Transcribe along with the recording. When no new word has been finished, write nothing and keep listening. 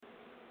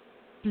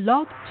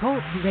Blog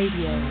Talk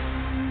Radio.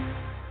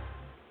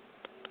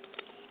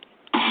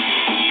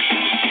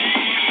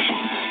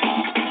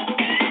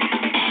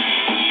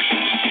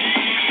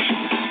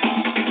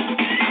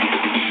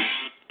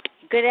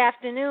 Good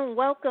afternoon.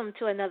 Welcome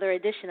to another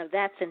edition of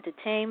That's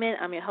Entertainment.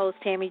 I'm your host,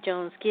 Tammy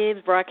Jones Gibbs,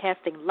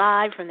 broadcasting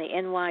live from the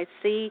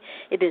NYC.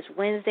 It is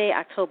Wednesday,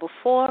 October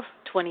 4th,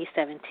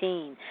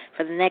 2017.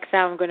 For the next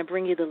hour, I'm going to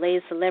bring you the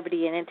latest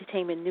celebrity and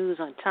entertainment news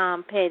on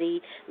Tom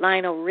Petty,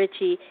 Lionel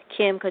Richie,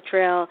 Kim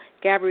Cattrall,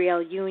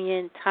 Gabrielle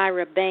Union,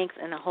 Tyra Banks,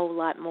 and a whole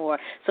lot more.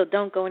 So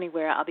don't go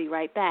anywhere. I'll be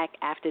right back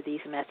after these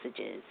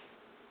messages.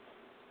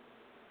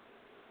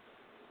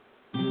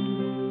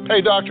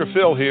 Hey, Dr.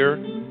 Phil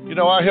here. You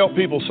know, I help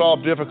people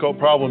solve difficult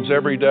problems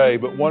every day,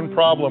 but one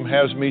problem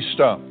has me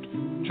stumped: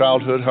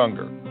 childhood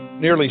hunger.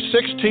 Nearly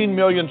 16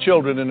 million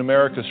children in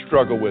America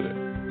struggle with it.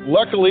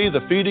 Luckily, the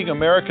Feeding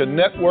America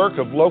network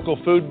of local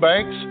food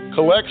banks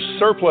collects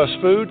surplus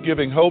food,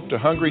 giving hope to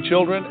hungry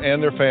children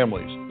and their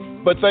families.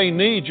 But they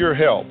need your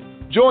help.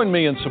 Join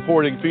me in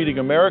supporting Feeding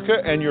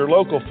America and your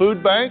local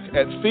food bank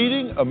at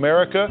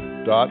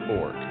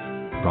feedingamerica.org.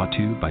 Brought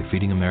to you by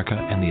Feeding America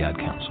and the Ad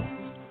Council.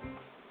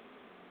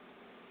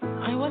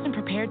 I wasn't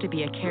prepared to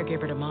be a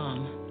caregiver to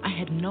Mom. I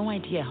had no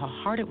idea how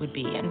hard it would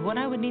be and what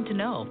I would need to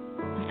know.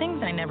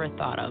 Things I never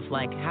thought of,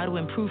 like how to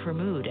improve her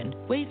mood and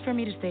ways for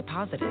me to stay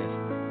positive.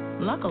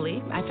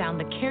 Luckily, I found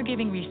the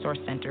Caregiving Resource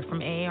Center from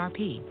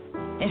AARP.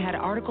 It had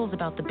articles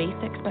about the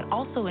basics, but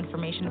also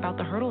information about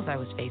the hurdles I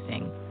was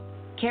facing.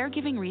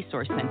 Caregiving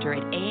Resource Center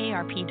at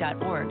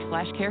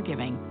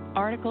aarp.org/caregiving.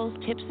 Articles,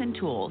 tips, and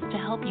tools to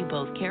help you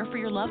both care for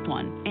your loved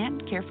one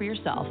and care for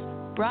yourself.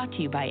 Brought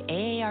to you by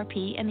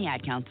AARP and the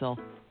Ad Council.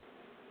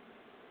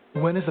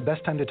 When is the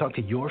best time to talk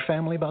to your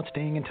family about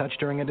staying in touch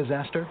during a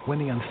disaster? When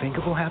the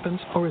unthinkable happens?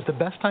 Or is the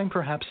best time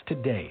perhaps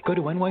today? Go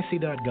to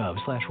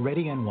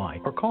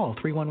nyc.gov/readyny or call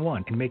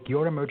 311 and make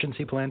your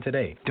emergency plan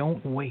today.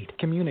 Don't wait.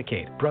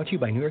 Communicate. Brought to you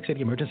by New York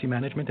City Emergency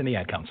Management and the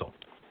Ad Council.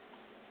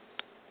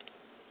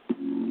 The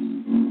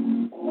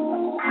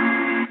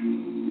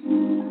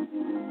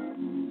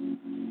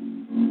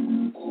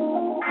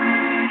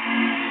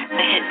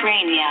Hit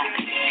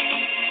Brainiac.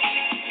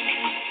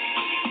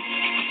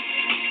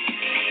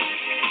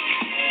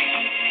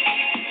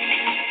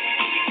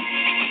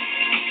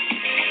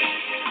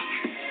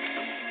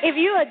 If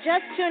you are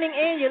just tuning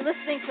in, you're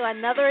listening to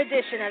another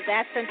edition of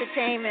That's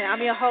Entertainment. I'm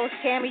your host,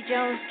 Tammy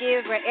Jones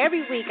Gibbs, where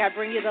every week I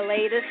bring you the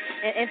latest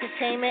in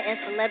entertainment and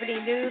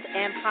celebrity news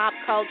and pop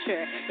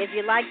culture. If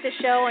you like the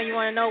show and you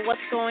want to know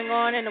what's going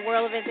on in the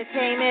world of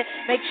entertainment,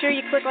 make sure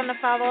you click on the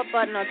follow-up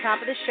button on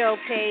top of the show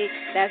page.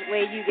 That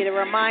way you get a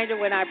reminder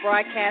when I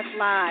broadcast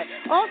live.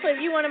 Also,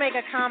 if you want to make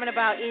a comment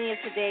about any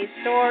of today's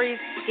stories,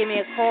 give me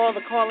a call.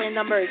 The call-in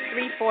number is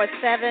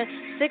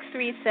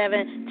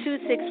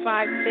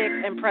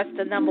 347-637-2656 and press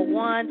the number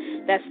 1.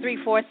 That's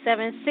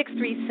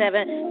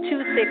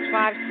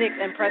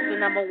 347-637-2656 and press the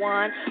number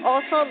 1.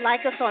 Also,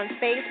 like us on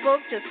Facebook.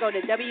 Just go to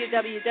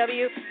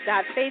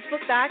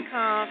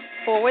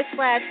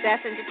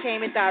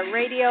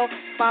www.facebook.com/that'sentertainment.radio.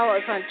 Follow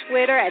us on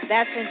Twitter at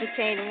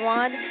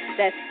that'sentertain1.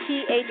 That's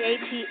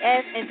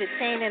THATS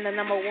Entertain and the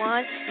number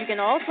 1. You can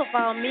also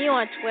follow me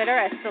on Twitter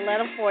at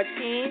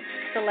Stiletto14.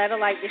 Stiletto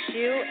like the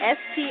shoe,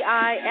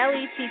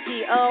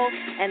 STILETTO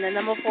and the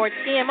number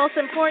 14. And most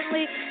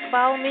importantly,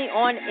 follow me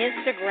on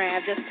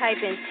Instagram. Just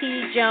type in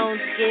T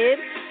Jones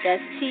Gibbs.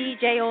 That's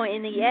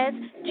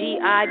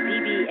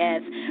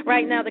TJONESGIBBS.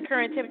 Right now, the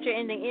current temperature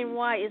in the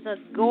NY is a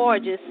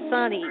gorgeous,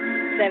 sunny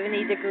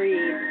 70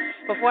 degrees.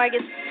 Before I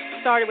get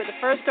started with the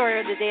first story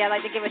of the day, I'd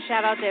like to give a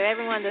shout-out to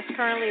everyone that's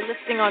currently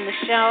listening on the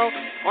show,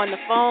 on the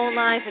phone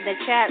lines, in the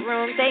chat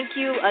room. Thank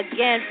you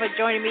again for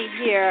joining me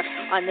here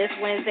on this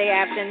Wednesday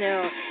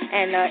afternoon.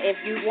 And if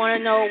you want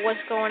to know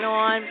what's going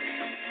on,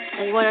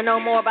 and you want to know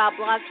more about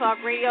Blog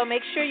Talk Radio,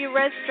 make sure you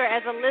register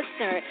as a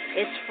listener.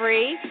 It's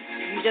free.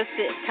 You just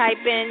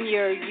type in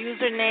your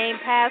username,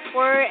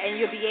 password, and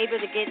you'll be able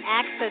to get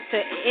access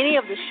to any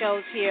of the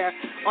shows here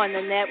on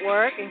the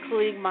network,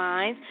 including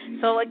mine.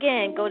 So,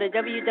 again, go to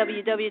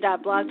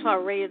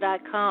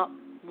www.blogtalkradio.com.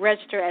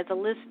 Register as a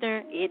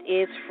listener. It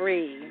is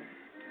free.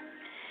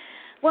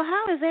 Well,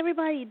 how is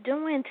everybody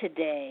doing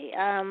today?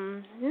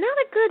 Not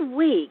a good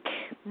week.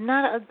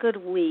 Not a good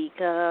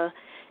week.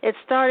 It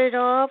started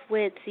off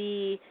with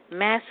the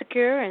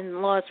massacre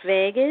in Las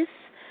Vegas.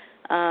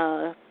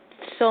 So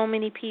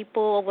many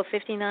people, over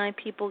 59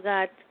 people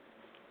got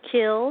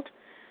killed.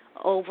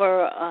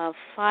 Over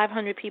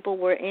 500 people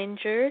were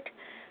injured.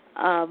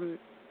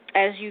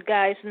 As you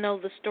guys know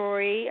the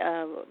story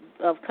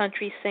of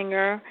country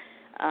singer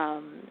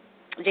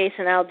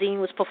Jason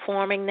Aldean was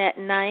performing that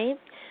night.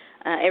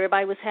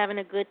 Everybody was having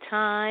a good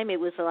time. It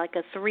was like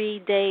a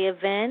 3-day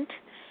event.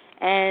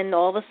 And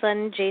all of a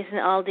sudden, Jason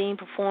Aldean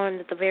performed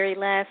at the very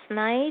last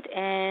night,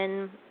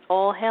 and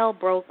all hell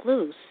broke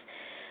loose.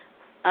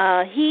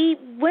 He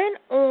went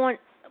on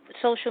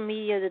social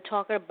media to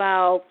talk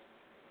about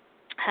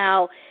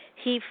how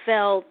he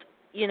felt,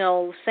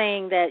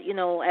 saying that,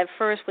 at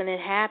first when it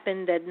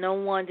happened that no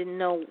one didn't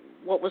know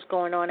what was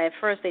going on. At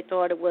first they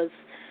thought it was,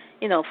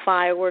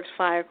 fireworks,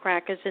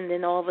 firecrackers, and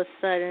then all of a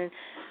sudden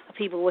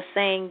people were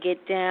saying,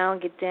 get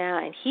down,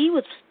 and he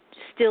was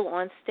still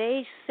on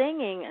stage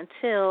singing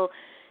until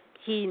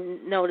he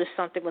noticed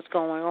something was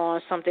going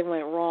on, something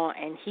went wrong,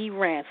 and he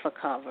ran for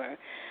cover.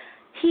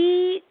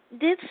 He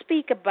did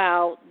speak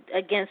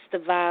against the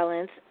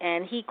violence,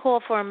 and he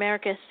called for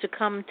Americans to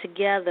come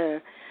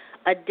together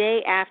a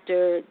day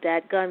after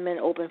that gunman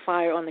opened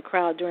fire on the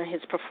crowd during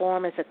his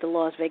performance at the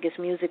Las Vegas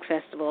Music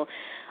Festival.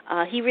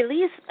 He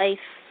released a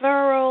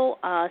thorough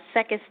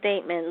second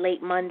statement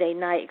late Monday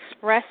night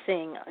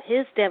expressing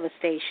his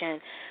devastation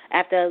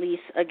after at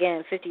least,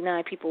 again,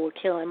 59 people were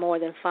killed and more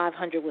than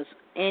 500 was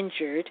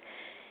injured,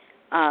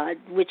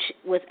 which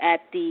was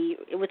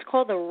it was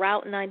called the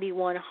Route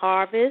 91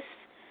 Harvest,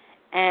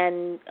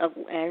 and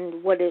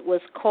what it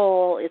was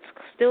called, it's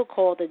still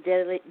called the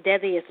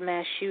deadliest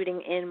mass shooting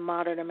in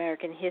modern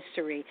American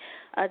history.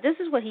 This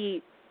is what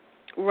he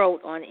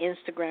wrote on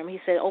Instagram. He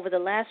said, over the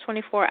last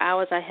 24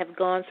 hours, I have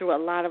gone through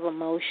a lot of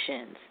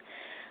emotions.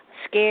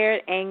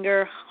 Scared,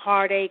 anger,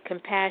 heartache,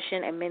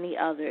 compassion, and many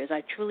others.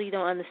 I truly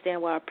don't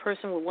understand why a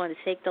person would want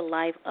to take the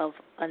life of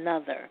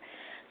another.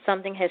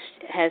 Something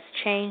has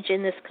changed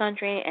in this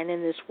country and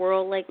in this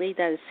world lately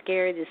that is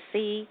scary to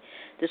see.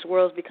 This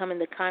world is becoming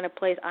the kind of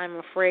place I'm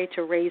afraid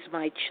to raise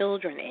my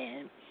children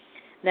in.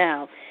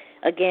 Now,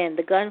 again,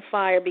 the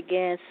gunfire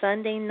began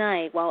Sunday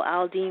night while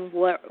Aldean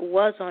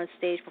was on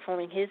stage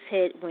performing his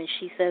hit When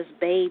She Says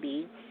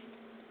Baby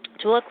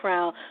to a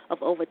crowd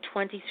of over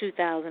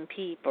 22,000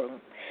 people.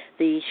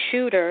 The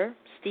shooter,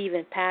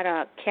 Stephen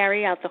Paddock,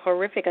 carried out the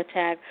horrific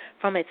attack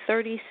from a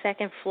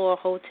 32nd floor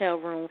hotel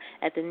room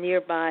at the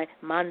nearby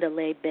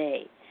Mandalay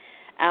Bay.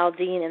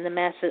 Aldean and the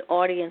massive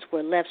audience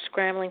were left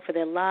scrambling for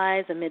their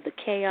lives amid the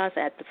chaos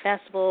at the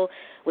festival,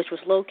 which was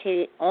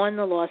located on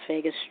the Las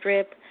Vegas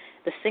Strip.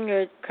 The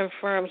singer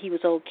confirmed he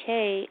was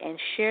okay and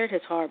shared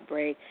his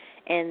heartbreak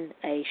in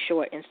a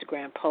short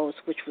Instagram post,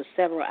 which was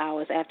several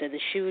hours after the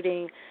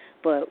shooting,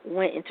 but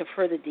went into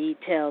further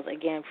details,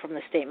 again, from the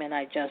statement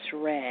I just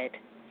read.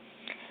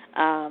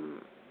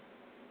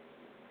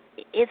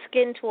 It's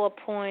getting to a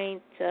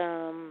point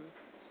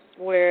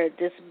where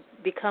this is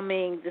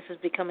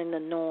becoming the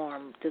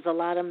norm. There's a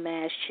lot of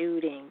mass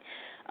shooting.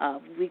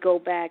 We go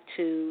back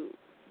to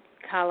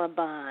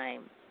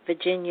Columbine,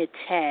 Virginia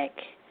Tech,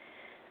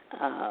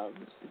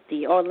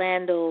 the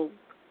Orlando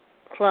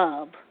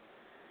Club,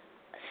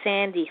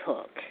 Sandy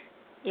Hook.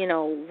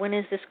 When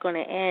is this going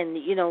to end?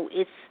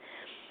 It's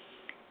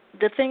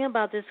the thing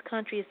about this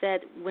country is that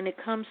when it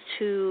comes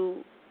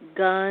to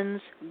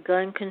guns,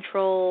 gun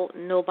control,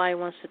 nobody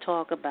wants to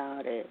talk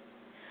about it.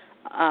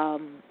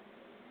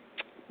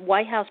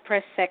 White House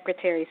Press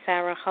Secretary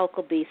Sarah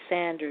Huckabee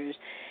Sanders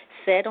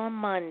said on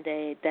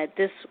Monday that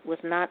this was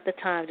not the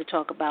time to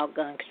talk about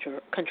gun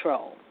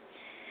control.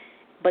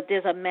 But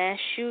there's a mass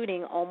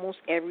shooting almost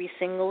every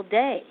single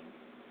day.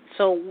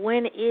 So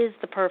when is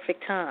the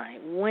perfect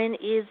time? When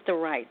is the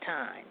right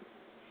time?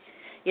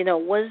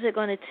 What is it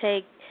going to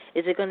take?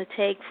 Is it going to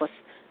take for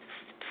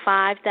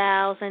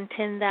 5,000,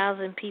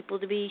 10,000 people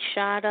to be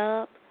shot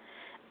up?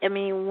 I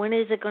mean, when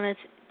is it going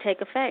to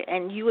take effect?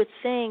 And you would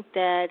think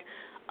that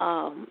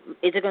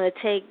is it going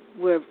to take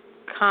where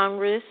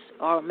Congress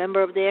or a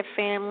member of their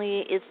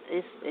family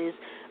is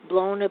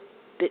blown to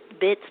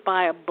bits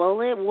by a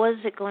bullet? What is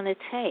it going to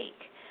take?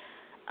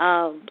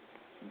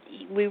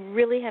 We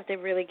really have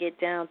to get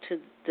down to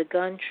the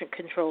gun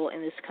control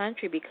in this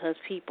country because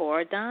people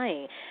are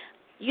dying.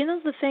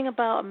 The thing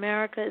about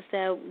America is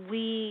that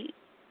we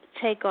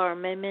take our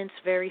amendments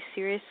very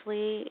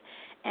seriously,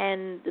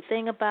 and the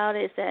thing about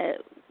it is that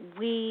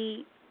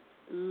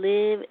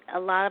a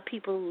lot of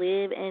people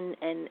live and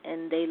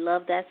they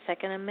love that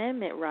Second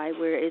Amendment right,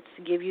 where it's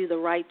give you the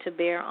right to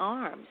bear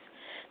arms.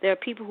 There are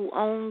people who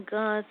own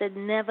guns that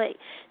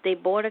they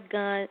bought a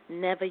gun,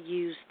 never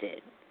used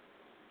it.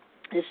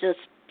 It's just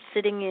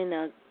sitting in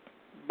a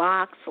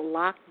box, a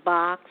locked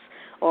box,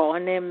 or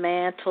on their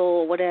mantle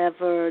or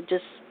whatever,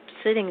 just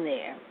sitting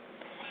there.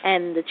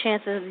 And the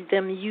chances of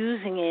them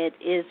using it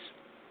is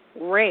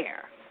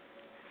rare.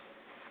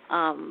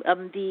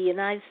 The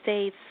United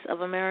States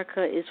of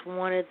America is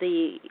one of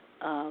the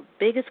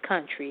biggest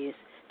countries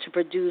to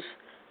produce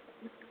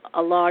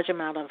a large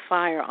amount of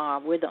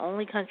firearm. We're the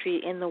only country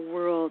in the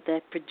world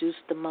that produces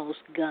the most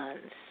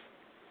guns.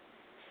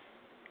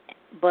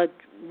 But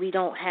we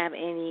don't have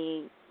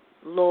any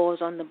laws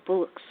on the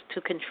books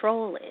to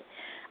control it.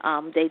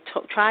 They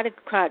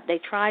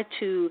tried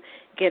to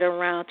get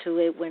around to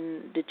it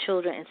when the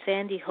children in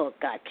Sandy Hook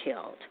got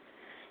killed.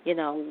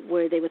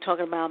 Where they were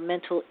talking about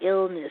mental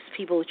illness,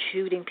 people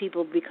shooting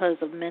people because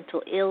of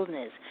mental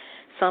illness.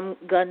 Some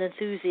gun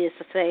enthusiasts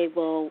say,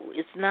 well,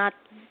 it's not,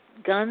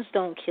 guns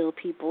don't kill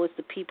people, it's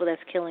the people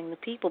that's killing the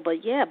people. But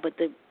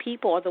the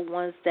people are the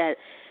ones that,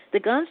 the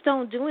guns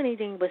don't do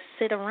anything but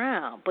sit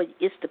around, but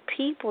it's the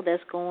people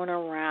that's going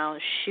around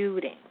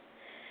shooting.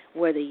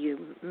 Whether you're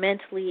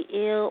mentally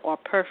ill or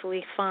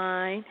perfectly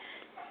fine,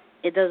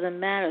 it doesn't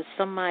matter.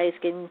 Somebody's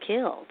getting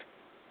killed.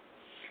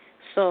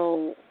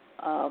 So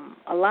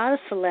a lot of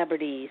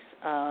celebrities.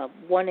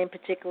 One in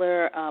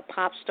particular,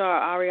 pop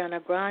star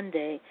Ariana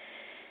Grande.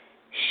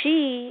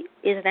 She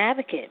is an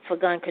advocate for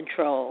gun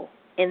control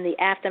in the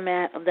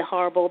aftermath of the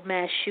horrible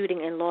mass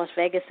shooting in Las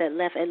Vegas that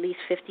left at least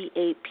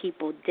 58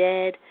 people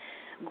dead.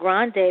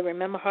 Grande,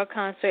 remember her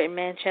concert in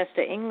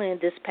Manchester, England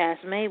this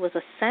past May was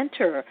a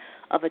center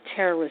of a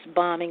terrorist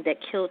bombing that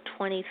killed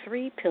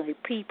 23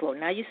 people.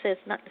 Now you say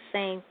it's not the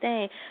same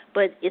thing,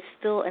 but it's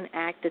still an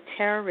act of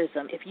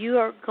terrorism. If you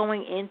are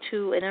going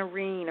into an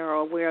arena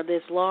or where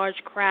there's large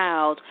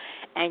crowds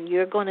and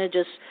you're going to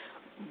just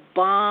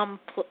bomb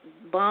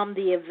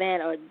the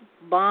event or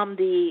bomb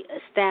the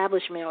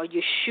establishment or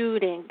you're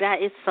shooting,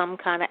 that is some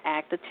kind of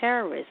act of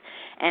terrorism.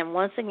 And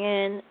once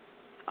again,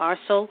 our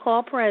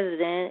so-called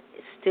president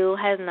still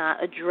has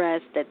not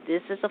addressed that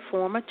this is a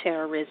form of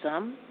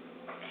terrorism,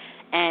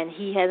 and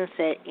he hasn't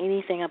said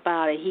anything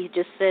about it. He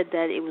just said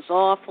that it was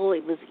awful,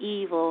 it was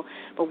evil,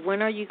 but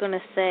when are you going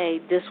to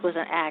say this was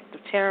an act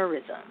of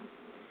terrorism?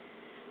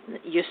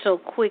 You're so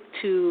quick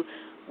to,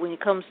 when it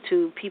comes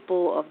to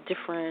people of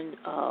different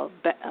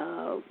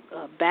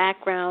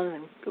backgrounds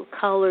and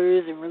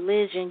colors and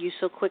religion, you're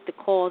so quick to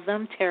call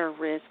them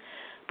terrorists,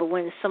 but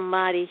when it's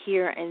somebody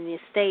here in the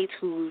States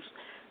who's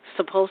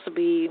supposed to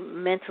be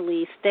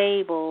mentally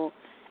stable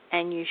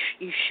and you're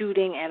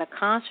shooting at a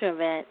concert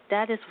event,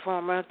 that is a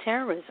form of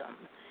terrorism.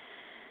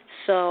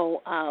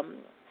 So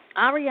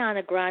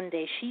Ariana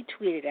Grande, she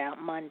tweeted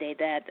out Monday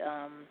that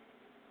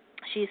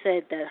she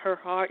said that her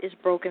heart is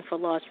broken for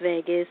Las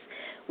Vegas.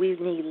 We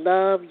need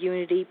love,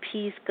 unity,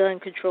 peace, gun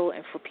control,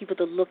 and for people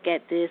to look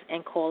at this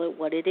and call it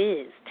what it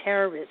is,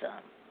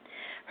 terrorism.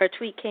 Her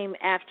tweet came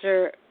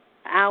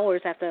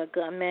hours after a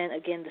gunman,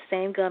 again, the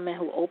same gunman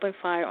who opened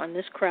fire on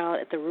this crowd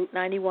at the Route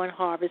 91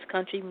 Harvest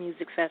Country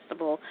Music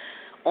Festival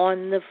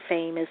on the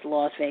famous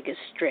Las Vegas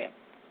Strip.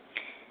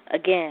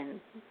 Again,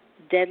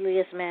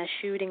 deadliest mass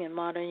shooting in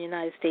modern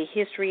United States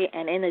history,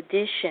 and in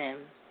addition,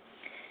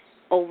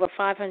 over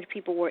 500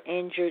 people were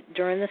injured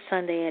during the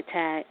Sunday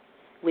attack,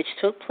 which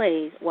took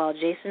place while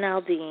Jason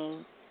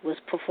Aldean was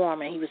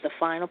performing. He was the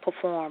final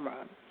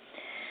performer.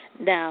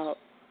 Now,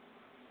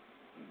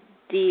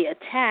 the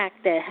attack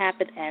that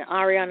happened at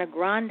Ariana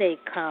Grande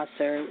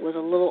concert was a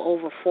little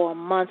over 4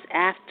 months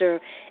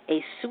after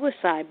a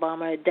suicide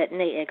bomber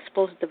detonated an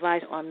explosive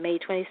device on May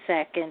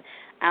 22nd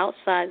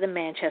outside the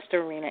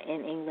Manchester Arena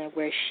in England,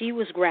 where she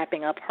was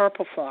wrapping up her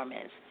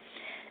performance.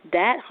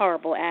 That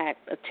horrible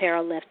act of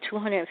terror left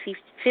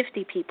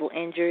 250 people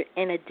injured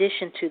in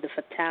addition to the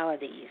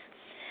fatalities.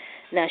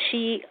 Now,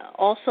 she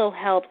also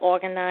helped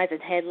organize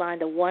and headline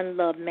the One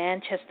Love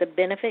Manchester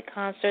benefit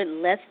concert.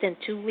 Less than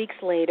 2 weeks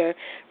later,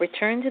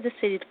 returned to the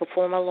city to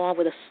perform along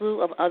with a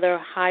slew of other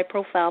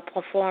high-profile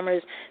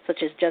performers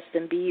such as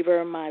Justin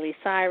Bieber, Miley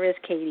Cyrus,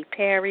 Katy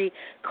Perry,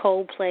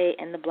 Coldplay,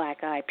 and the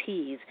Black Eyed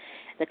Peas.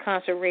 The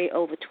concert raised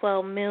over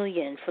 $12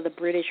 million for the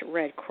British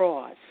Red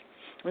Cross.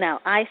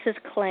 Now, ISIS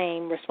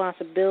claimed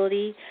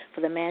responsibility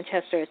for the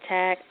Manchester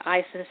attack.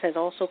 ISIS has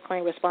also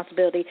claimed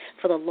responsibility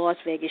for the Las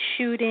Vegas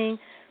shooting,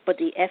 but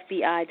the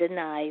FBI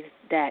denies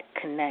that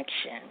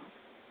connection.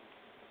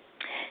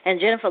 And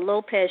Jennifer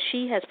Lopez,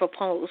 she has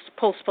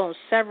postponed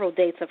several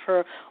dates of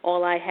her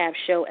All I Have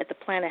show at the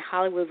Planet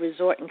Hollywood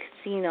Resort and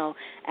Casino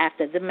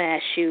after the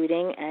mass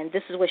shooting. And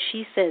this is what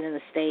she said in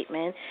the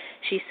statement.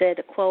 She said,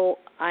 quote,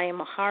 "I am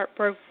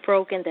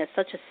heartbroken that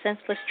such a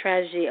senseless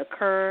tragedy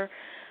occurred.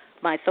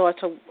 My thoughts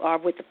are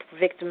with the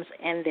victims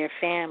and their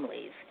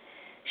families."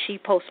 She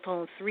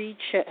postponed 3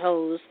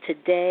 shows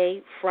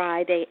today,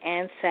 Friday,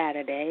 and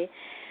Saturday.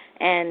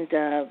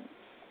 And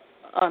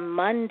on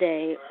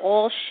Monday,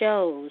 all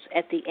shows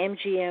at the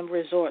MGM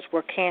resorts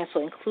were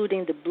canceled,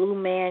 including the Blue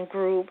Man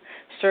Group,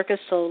 Cirque du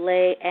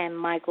Soleil, and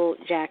Michael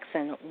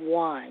Jackson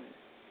 1.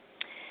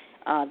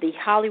 The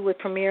Hollywood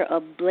premiere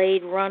of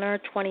Blade Runner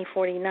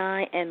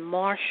 2049 and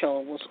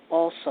Marshall was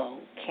also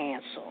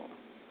canceled.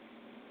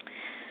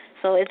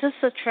 So it's just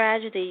a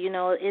tragedy, you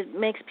know. It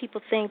makes people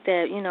think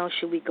that, you know,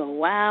 should we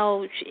go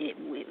out?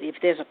 If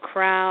there's a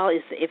crowd,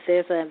 if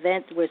there's an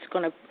event where it's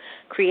going to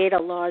create a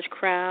large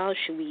crowd,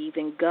 should we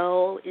even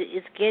go?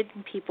 It's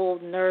getting people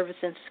nervous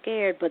and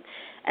scared, but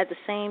at the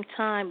same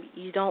time,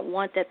 you don't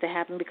want that to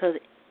happen because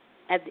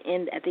at the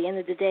end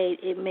of the day,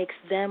 it makes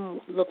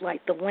them look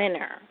like the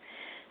winner.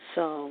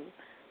 So,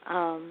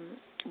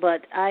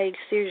 but I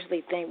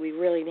seriously think we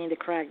really need to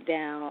crack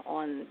down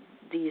on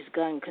these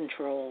gun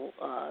control,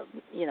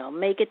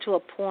 make it to a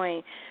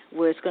point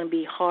where it's going to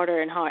be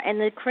harder and harder. And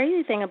the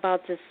crazy thing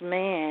about this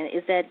man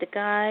is that the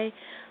guy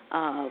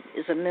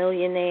is a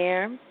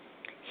millionaire.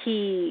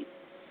 He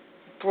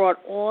brought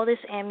all this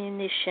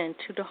ammunition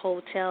to the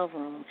hotel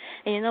room.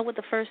 And you know what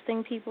the first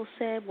thing people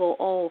said?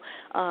 Well,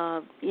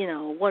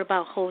 what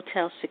about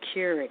hotel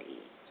security?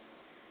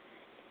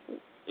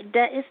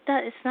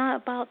 It's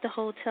not about the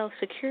hotel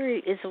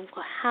security. It's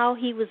how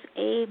he was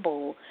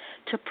able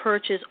to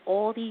purchase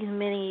all these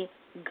many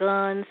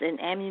guns and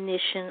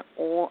ammunition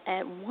all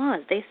at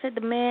once. They said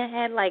the man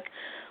had like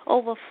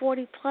over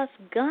 40 plus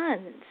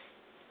guns.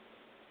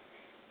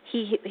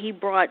 He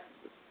brought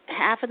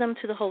half of them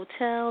to the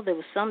hotel. There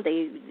was some.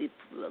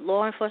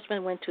 Law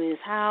enforcement went to his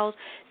house.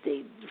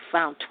 They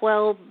found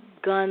 12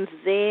 guns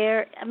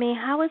there. I mean,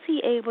 how is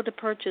he able to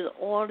purchase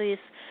all this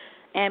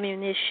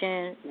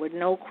ammunition with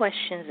no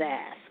questions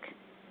asked?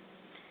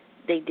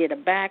 They did a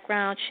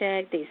background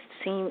check. They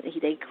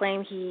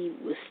claimed he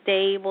was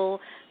stable.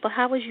 But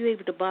how was you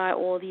able to buy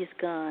all these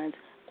guns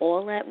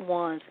all at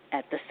once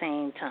at the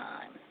same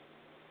time?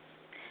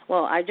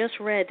 Well, I just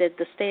read that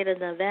the state of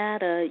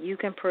Nevada, you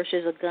can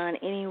purchase a gun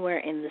anywhere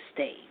in the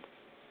state.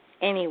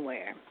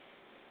 Anywhere.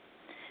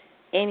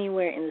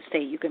 Anywhere in the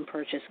state you can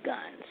purchase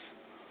guns.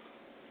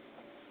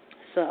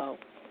 So,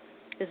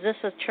 it's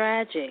just a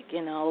tragic,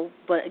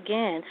 But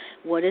again,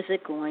 what is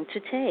it going to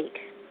take?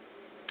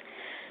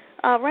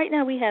 Right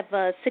now we have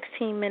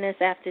 16 minutes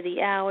after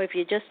the hour. If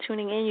you're just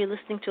tuning in, you're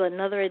listening to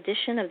another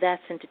edition of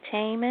That's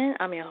Entertainment.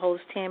 I'm your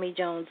host, Tammy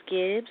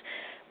Jones-Gibbs,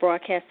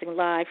 broadcasting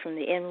live from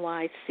the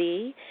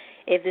NYC.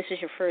 If this is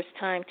your first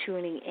time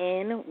tuning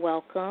in,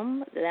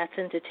 welcome. That's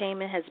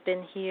Entertainment has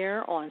been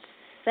here on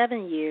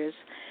 7 years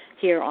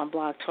here on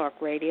Blog Talk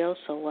Radio.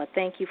 So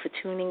thank you for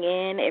tuning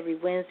in every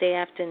Wednesday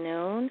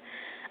afternoon.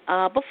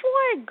 Before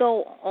I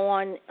go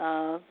on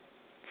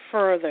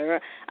further,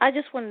 I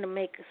just wanted to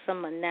make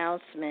some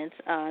announcements.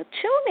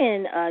 Tune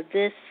in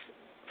this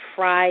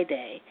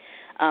Friday,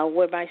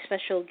 where my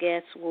special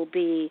guest will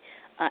be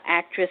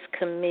actress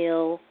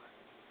Camille.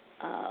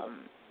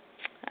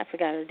 I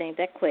forgot her name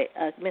that quick.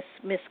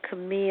 Miss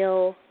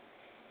Camille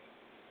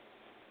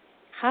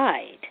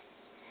Hyde.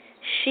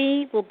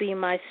 She will be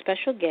my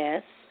special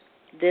guest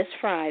this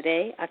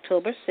Friday,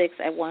 October 6th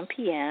at 1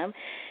 p.m.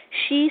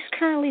 She's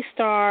currently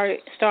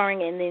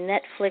starring in the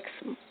Netflix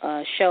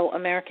show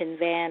American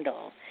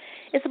Vandal.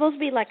 It's supposed to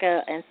be like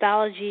an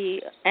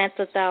anthology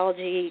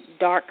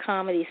dark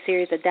comedy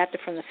series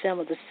adapted from the film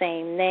of the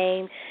same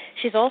name.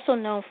 She's also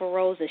known for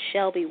roles as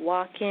Shelby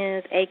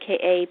Watkins,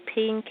 a.k.a.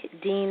 Pink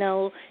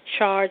Dino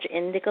Charge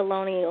in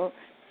Nickelodeon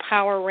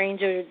Power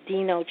Ranger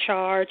Dino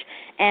Charge,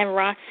 and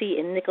Roxy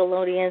in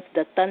Nickelodeon's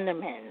The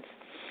Thundermans.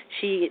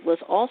 She was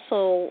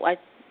also,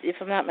 if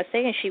I'm not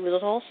mistaken,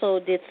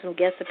 did some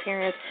guest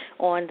appearance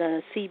on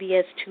the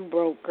CBS Two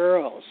Broke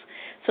Girls.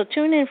 So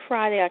tune in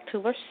Friday,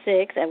 October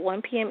 6th at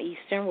 1 p.m.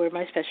 Eastern, where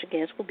my special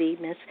guest will be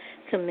Miss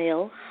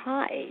Camille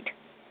Hyde.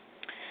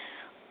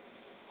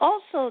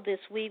 Also this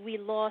week, we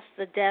lost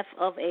the death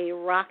of a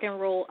rock and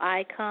roll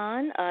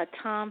icon,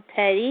 Tom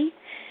Petty.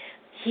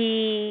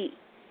 He's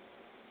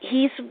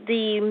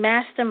the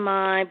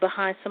mastermind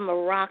behind some of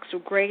rock's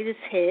greatest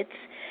hits.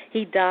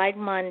 He died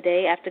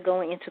Monday after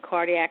going into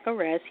cardiac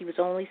arrest. He was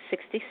only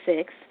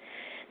 66.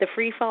 The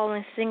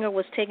free-falling singer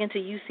was taken to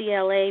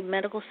UCLA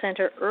Medical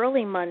Center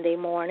early Monday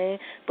morning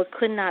but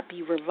could not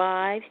be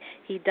revived.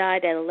 He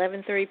died at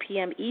 11:30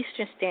 p.m.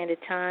 Eastern Standard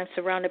Time,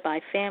 surrounded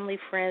by family,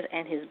 friends,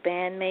 and his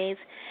bandmates.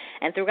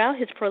 And throughout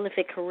his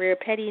prolific career,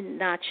 Petty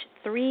notched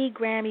 3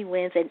 Grammy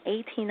wins and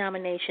 18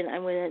 nominations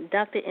and was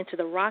inducted into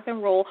the Rock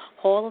and Roll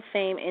Hall of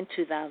Fame in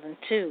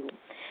 2002.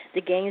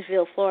 The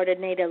Gainesville, Florida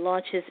native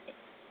launched his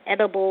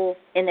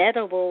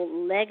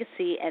inedible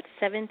legacy at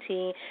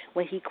 17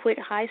 when he quit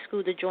high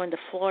school to join the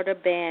Florida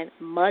band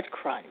Mud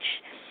Crunch.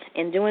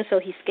 In doing so,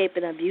 he escaped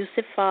an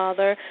abusive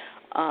father,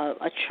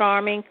 a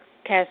charming,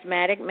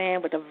 charismatic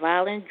man with a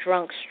violent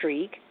drunk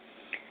streak.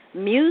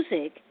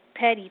 Music,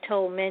 Petty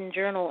told Men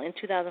Journal in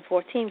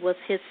 2014, was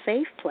his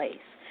safe place.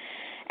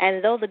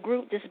 And though the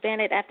group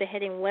disbanded after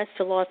heading west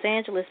to Los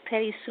Angeles,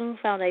 Petty soon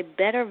found a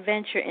better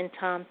venture in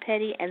Tom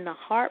Petty and the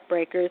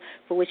Heartbreakers,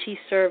 for which he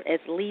served as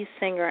lead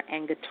singer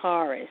and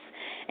guitarist.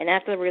 And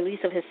after the release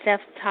of his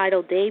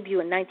self-titled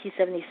debut in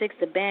 1976,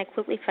 the band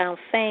quickly found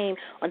fame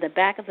on the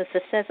back of the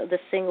success of the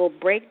single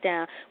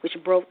Breakdown, which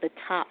broke the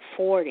top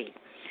 40.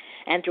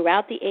 And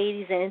throughout the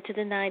 80s and into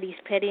the 90s,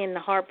 Petty and the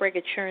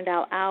Heartbreakers churned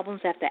out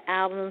albums after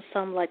albums,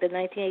 some like the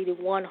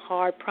 1981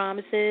 Hard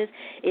Promises.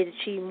 It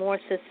achieved more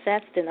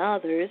success than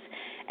others.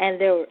 And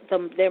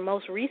their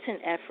most recent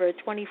effort,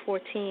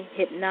 2014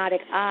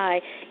 Hypnotic Eye,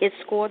 it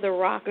scored the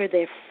rocker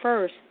their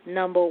first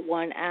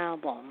 #1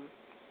 album.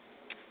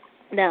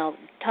 Now,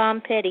 Tom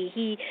Petty,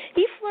 he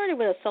flirted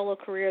with a solo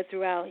career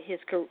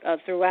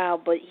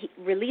but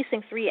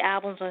releasing 3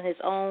 albums on his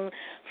own: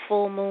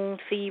 Full Moon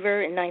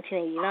Fever in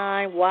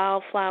 1989,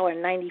 Wildflower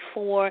in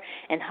 1994,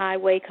 and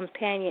Highway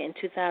Companion in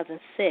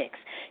 2006.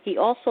 He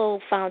also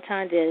found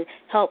time to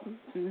help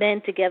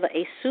mend together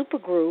a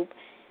supergroup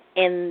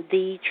in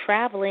the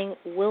Traveling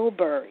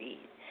Wilbury.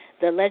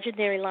 The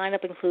legendary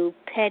lineup include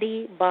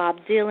Petty, Bob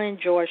Dylan,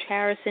 George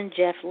Harrison,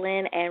 Jeff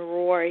Lynne, and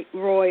Roy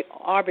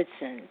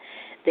Orbison.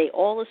 They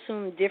all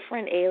assumed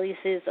different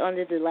aliases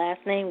under the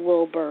last name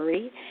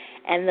Wilbury,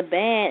 and the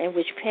band, in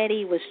which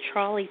Petty was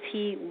Charlie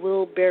T.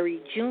 Wilbury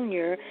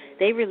Jr.,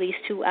 they released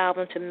 2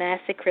 albums to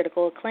massive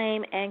critical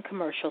acclaim and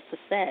commercial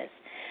success.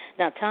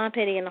 Now, Tom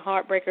Petty and the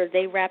Heartbreakers,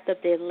 they wrapped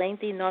up their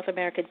lengthy North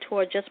American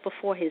tour just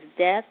before his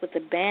death, with the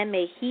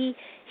bandmate he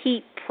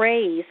heaped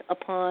praise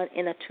upon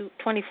in a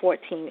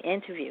 2014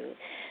 interview.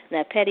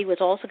 Now, Petty was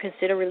also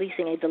considered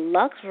releasing a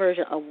deluxe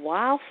version of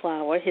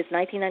Wildflower, his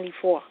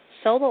 1994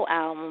 solo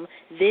album,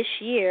 this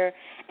year,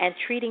 and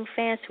treating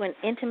fans to an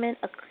intimate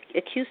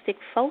acoustic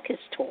focus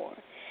tour.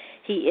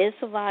 He is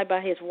survived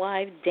by his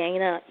wife,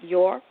 Dana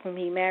York, whom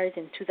he married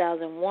in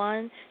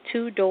 2001,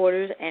 2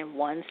 daughters, and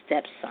 1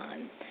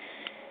 stepson.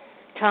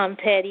 Tom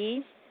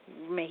Petty,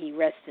 may he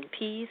rest in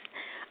peace.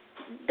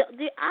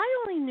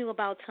 I only knew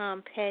about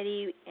Tom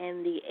Petty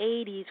in the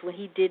 80s when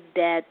he did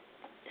that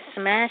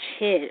smash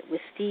hit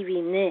with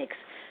Stevie Nicks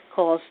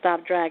called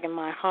Stop Dragging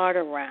My Heart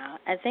Around.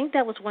 I think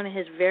that was one of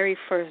his very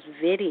first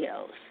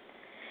videos.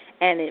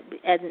 And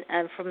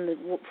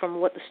from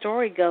what the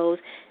story goes,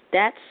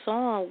 that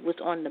song was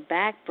on the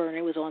back burner.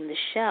 It was on the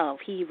shelf.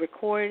 He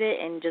recorded it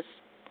and just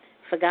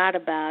forgot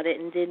about it,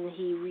 and then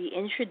he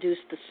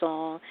reintroduced the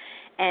song.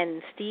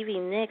 And Stevie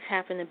Nicks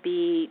happened to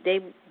be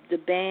the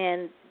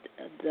band,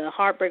 the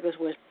Heartbreakers,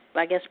 was,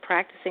 I guess,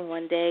 practicing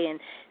one day, and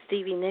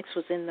Stevie Nicks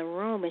was in the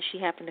room, and she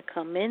happened to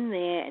come in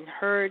there and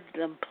heard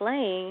them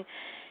playing,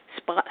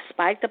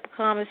 spiked up a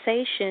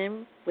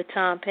conversation with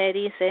Tom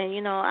Petty,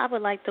 saying, I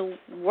would like to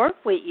work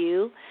with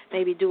you,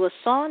 maybe do a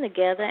song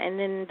together, and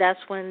then that's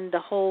when the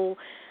whole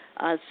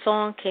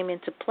song came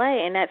into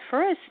play. And at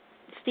first,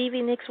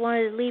 Stevie Nicks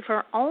wanted to leave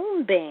her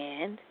own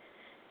band,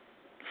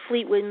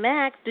 Fleetwood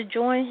Mac, to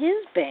join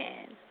his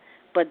band,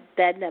 but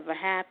that never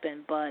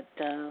happened. But,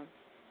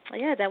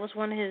 that was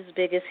one of his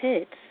biggest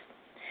hits.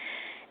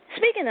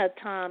 Speaking of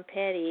Tom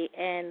Petty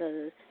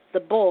and the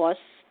boss,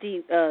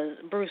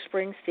 Bruce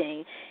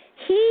Springsteen,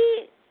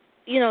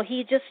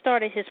 he just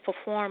started his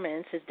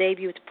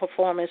debut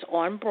performance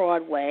on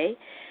Broadway.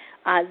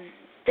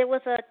 There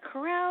was a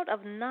crowd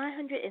of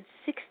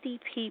 960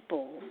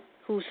 people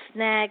who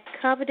snagged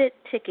coveted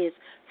tickets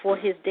for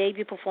his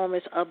debut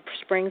performance of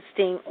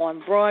Springsteen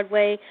on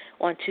Broadway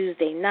on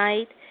Tuesday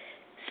night.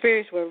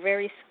 Spirits were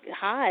very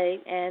high,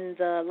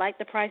 and like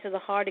the price of the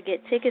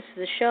hard-to-get tickets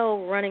to the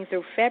show running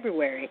through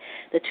February,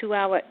 the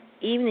 2-hour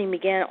evening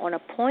began on a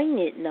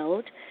poignant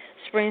note.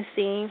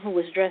 Springsteen, who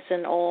was dressed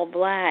in all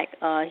black,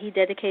 he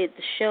dedicated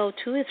the show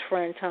to his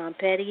friend Tom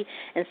Petty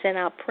and sent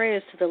out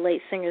prayers to the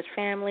late singer's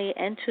family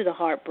and to the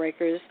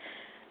Heartbreakers.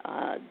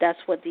 That's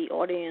what the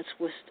audience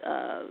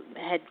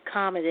had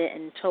commented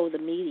and told the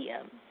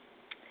media.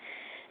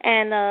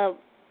 And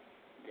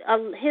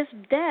his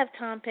death,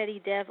 Tom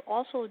Petty's death,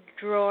 also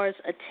draws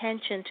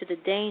attention to the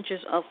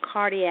dangers of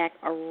cardiac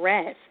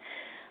arrest.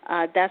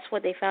 That's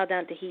what they found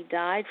out that he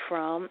died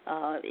from.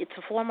 It's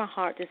a form of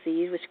heart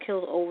disease which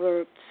kills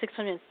over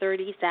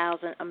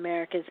 630,000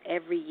 Americans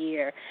every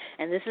year,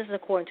 and this is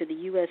according to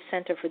the U.S.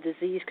 Center for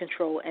Disease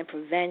Control and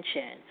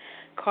Prevention.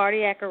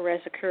 Cardiac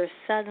arrest occurs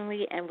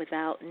suddenly and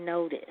without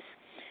notice.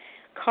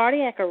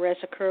 Cardiac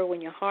arrests occur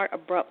when your heart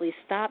abruptly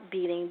stops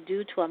beating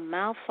due to a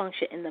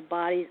malfunction in the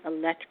body's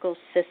electrical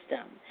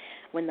system.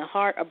 When the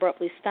heart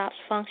abruptly stops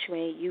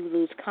functioning, you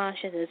lose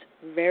consciousness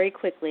very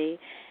quickly,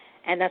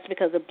 and that's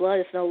because the blood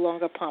is no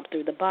longer pumped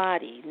through the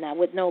body. Now,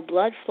 with no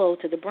blood flow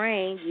to the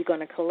brain, you're going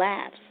to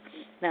collapse.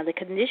 Now, the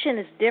condition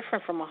is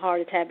different from a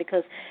heart attack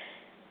because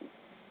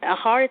a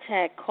heart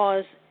attack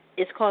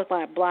is caused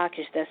by a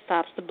blockage that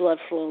stops the blood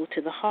flow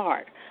to the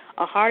heart.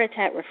 A heart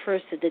attack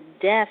refers to the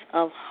death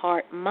of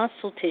heart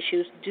muscle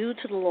tissues due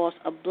to the loss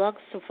of blood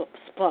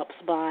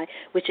supply,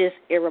 which is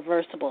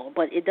irreversible,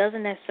 but it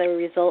doesn't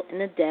necessarily result in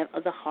the death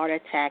of the heart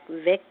attack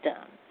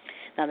victim.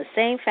 Now, the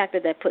same factor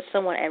that puts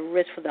someone at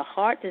risk for the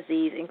heart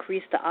disease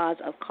increase the odds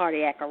of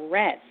cardiac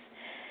arrest.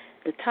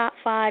 The top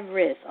 5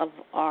 risks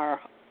are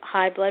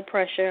high blood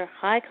pressure,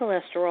 high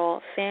cholesterol,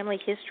 family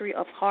history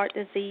of heart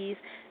disease,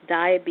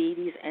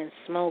 diabetes, and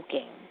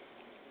smoking.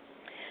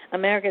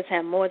 Americans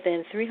have more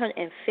than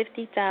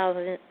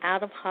 350,000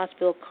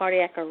 out-of-hospital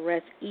cardiac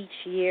arrests each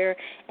year,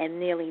 and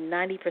nearly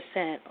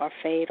 90% are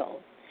fatal.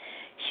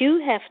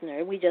 Hugh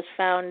Hefner, we just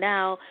found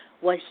out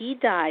what he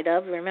died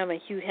of. Remember,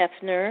 Hugh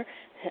Hefner,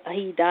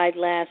 he died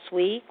last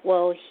week.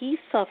 Well,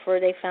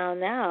 they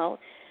found out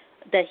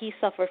that he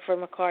suffered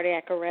from a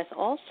cardiac arrest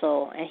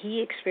also, and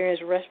he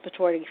experienced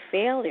respiratory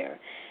failure.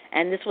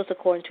 And this was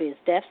according to his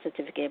death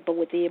certificate. But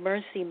with the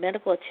emergency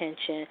medical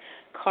attention,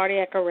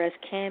 cardiac arrest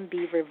can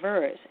be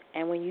reversed.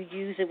 And when you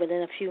use it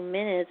within a few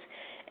minutes,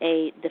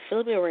 a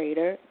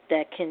defibrillator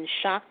that can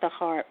shock the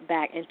heart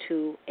back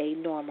into a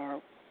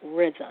normal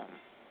rhythm.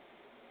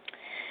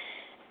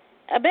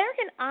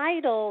 American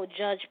Idol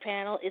judge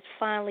panel is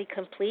finally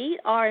complete.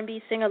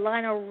 R&B singer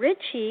Lionel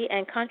Richie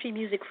and country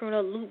music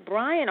crooner Luke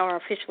Bryan are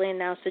officially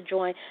announced to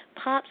join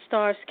pop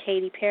stars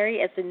Katy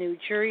Perry as the new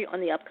jury on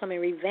the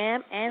upcoming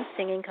revamp and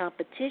singing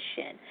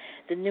competition.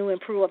 The new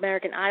improved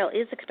American Idol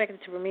is expected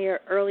to premiere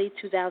early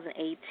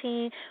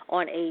 2018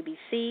 on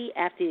ABC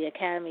after the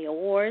Academy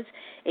Awards.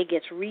 It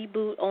gets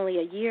reboot only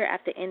a year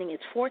after ending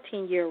its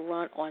 14-year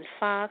run on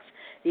Fox.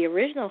 The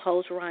original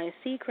host, Ryan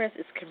Seacrest,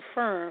 is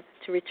confirmed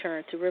to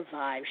return to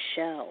revive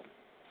show.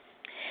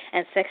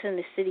 And Sex and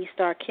the City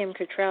star Kim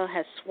Cattrall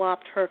has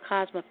swapped her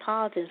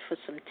Cosmopolitan for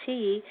some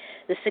tea.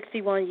 The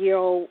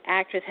 61-year-old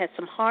actress had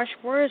some harsh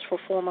words for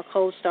former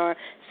co-star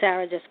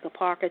Sarah Jessica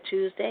Parker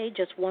Tuesday,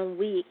 just 1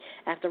 week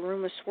after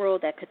rumors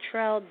swirled that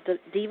Cattrall's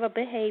diva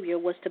behavior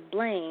was to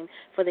blame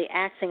for the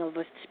axing of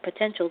a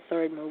potential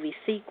third movie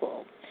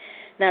sequel.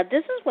 Now,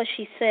 this is what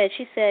she said.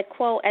 She said,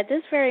 quote, "At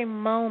this very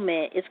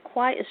moment, it's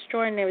quite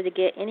extraordinary to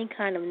get any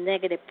kind of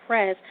negative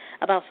press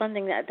about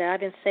something that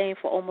I've been saying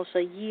for almost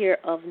a year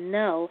of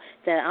no,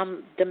 that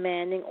I'm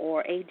demanding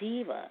or a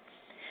diva."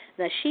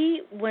 Now,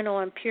 she went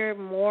on Piers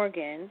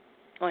Morgan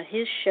on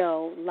his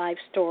show, Life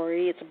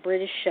Story. It's a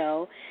British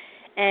show.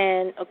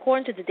 And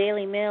according to the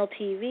Daily Mail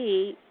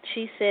TV,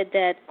 she said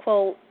that,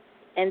 quote,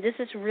 and this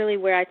is really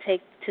where I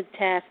take to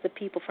task the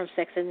people from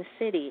Sex and the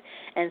City,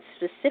 and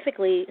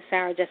specifically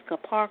Sarah Jessica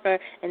Parker,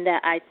 and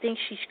that I think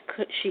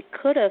she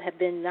could have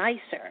been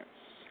nicer.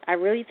 I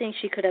really think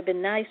she could have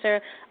been nicer.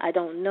 I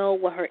don't know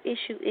what her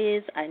issue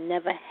is. I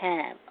never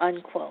have,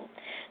 unquote.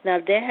 Now,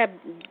 there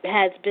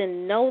has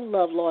been no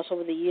love lost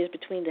over the years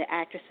between the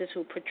actresses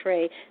who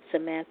portray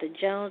Samantha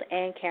Jones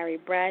and Carrie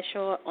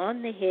Bradshaw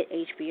on the hit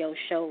HBO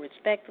show,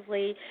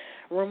 respectively.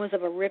 Rumors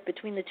of a rift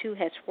between the two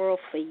had swirled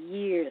for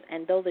years,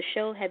 and though the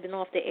show had been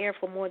off the air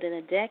for more than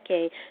a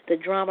decade, the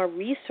drama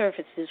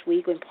resurfaced this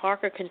week when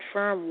Parker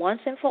confirmed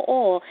once and for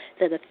all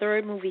that a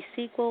third movie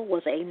sequel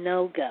was a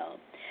no-go.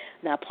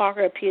 Now,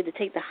 Parker appeared to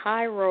take the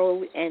high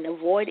road and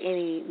avoid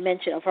any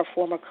mention of her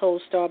former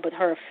co-star, but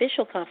her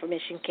official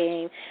confirmation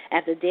came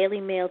after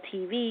Daily Mail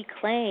TV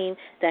claimed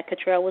that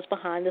Cattrall was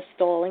behind the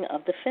stalling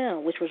of the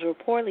film, which was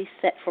reportedly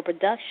set for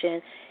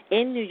production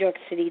in New York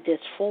City this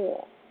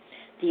fall.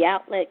 The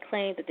outlet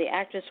claimed that the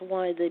actress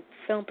wanted the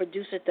film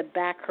producer to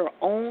back her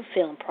own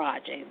film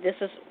project. This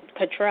is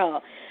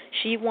Cattrall.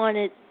 She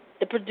wanted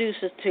the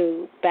producers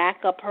to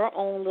back up her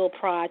own little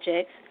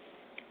projects.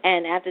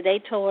 And after they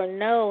told her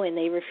no and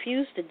they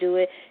refused to do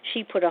it,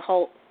 she put a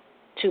halt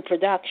to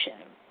production.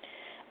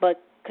 But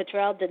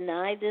Cattrall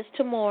denied this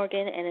to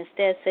Morgan and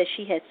instead said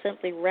she had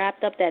simply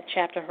wrapped up that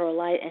chapter of her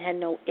life and had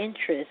no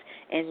interest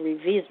in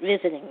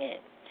revisiting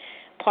it.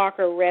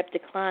 Parker rep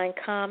declined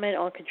comment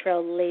on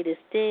Cattrall's latest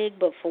dig,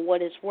 but for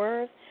what it's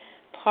worth,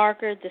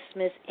 Parker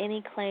dismissed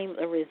any claim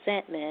of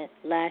resentment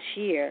last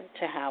year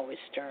to Howard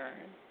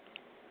Stern.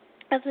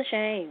 That's a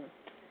shame.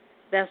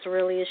 That's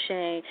really a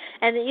shame.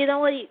 And you know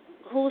what?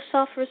 Who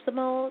suffers the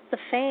most? The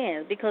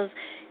fans, because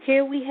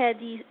here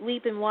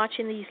we've been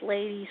watching these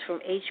ladies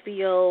from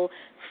HBO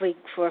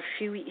for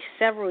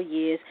several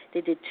years.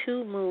 They did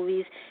 2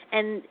 movies,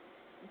 and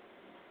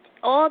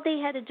all they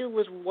had to do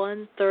was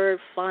 1/3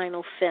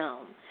 final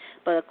film.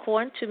 But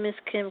according to Miss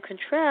Kim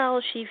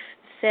Cattrall, she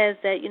says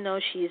that,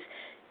 she's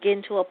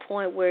getting to a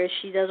point where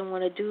she doesn't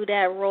want to do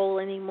that role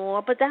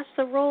anymore. But that's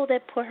the role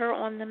that put her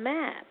on the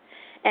map.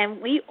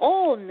 And we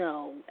all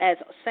know, as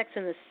Sex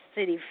and the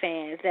City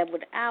fans, that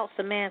without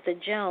Samantha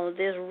Jones,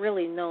 there's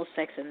really no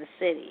Sex and the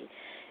City.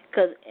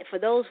 Because for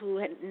those who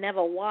had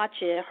never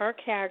watched it, her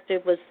character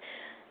was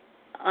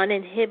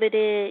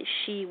uninhibited.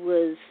 She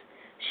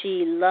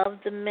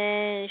loved the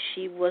men.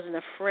 She wasn't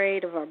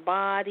afraid of her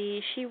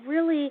body. She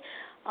really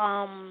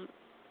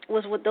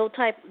was with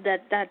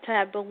that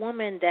type of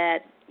woman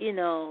that,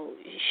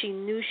 she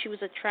knew she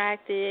was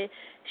attracted.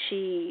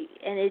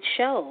 And it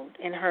showed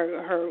in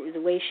her the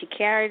way she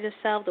carried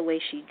herself, the way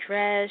she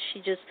dressed.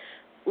 She just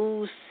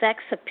oozed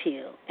sex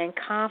appeal and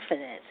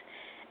confidence.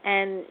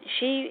 And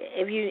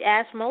if you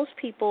ask most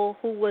people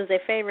who was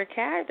their favorite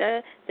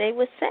character, they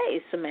would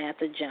say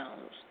Samantha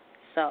Jones.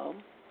 So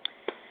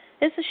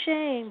it's a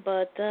shame,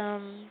 but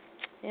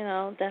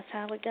that's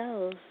how it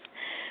goes.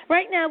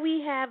 Right now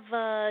we have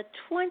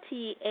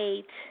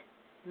 28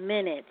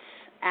 minutes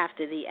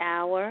after the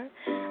hour.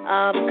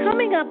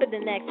 Coming up in the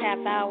next half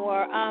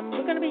hour,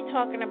 we're going to be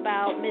talking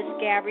about Miss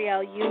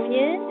Gabrielle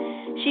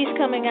Union. She's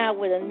coming out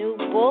with a new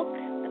book,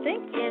 I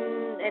think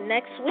in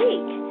next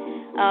week,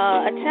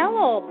 a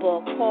tell-all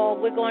book called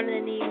We're Going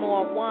to Need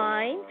More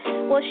Wine.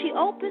 Well, she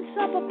opens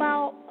up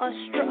about her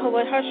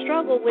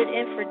struggle with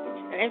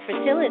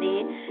infertility,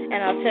 and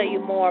I'll tell you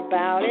more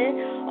about it.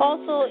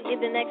 Also, in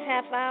the next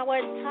half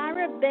hour,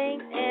 Tyra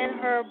Banks and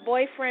her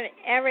boyfriend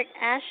Eric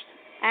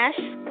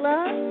Ashla,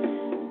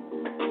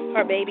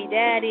 her baby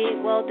daddy,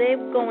 well, they're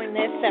going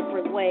their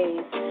separate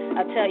ways.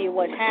 I'll tell you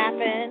what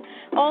happened.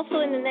 Also,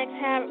 in the next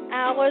half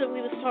hour,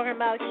 we was talking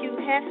about Hugh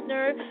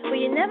Hefner. Well,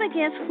 you never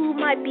guess who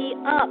might be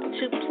up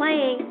to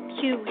playing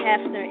Hugh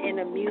Hefner in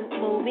a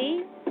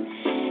movie.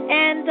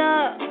 And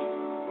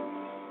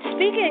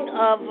speaking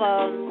of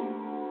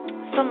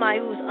somebody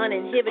who's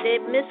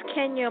uninhibited, Miss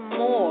Kenya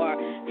Moore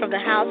from the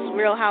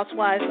Real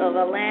Housewives of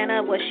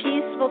Atlanta. Well,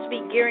 she's supposed to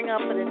be gearing up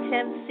for the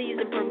 10th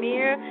season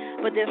premiere,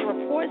 but there's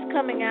reports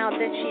coming out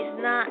that she's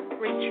not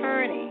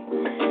returning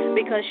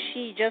because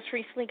she just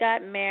recently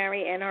got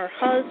married and her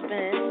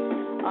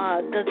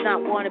husband does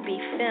not want to be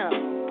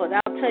filmed. But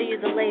I'll tell you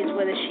the latest,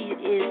 whether she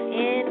is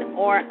in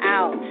or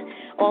out.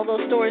 All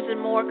those stories and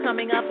more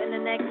coming up in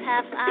the next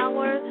half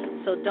hour,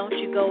 so don't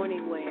you go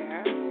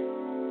anywhere.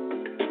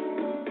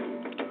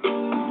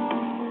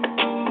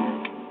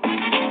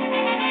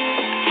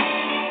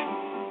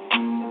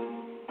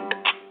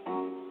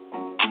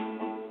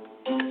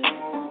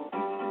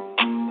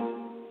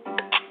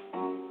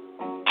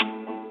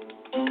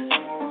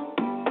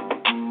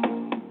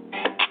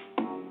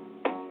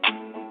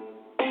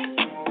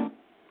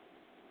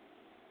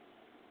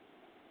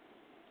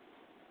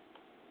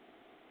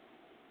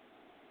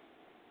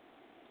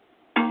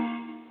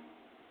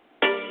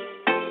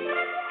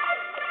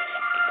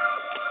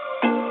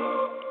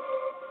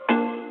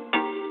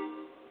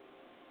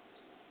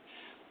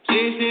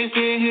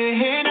 Say,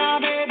 hey now,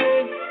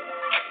 baby.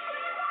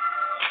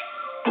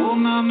 Oh,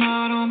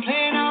 mama, don't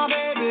play now,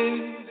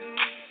 baby.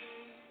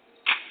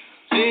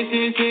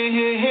 Say,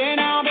 hey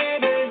now,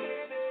 baby.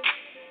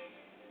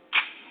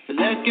 So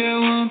let's get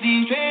one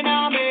thing straight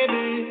now,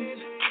 baby.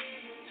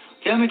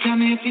 Tell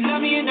me if you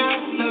love me or not,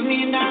 love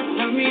me or not,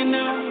 love me or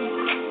not.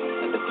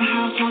 I put the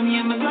house on you,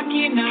 am I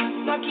lucky or not,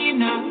 lucky or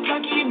not,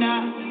 lucky or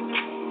not?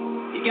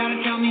 You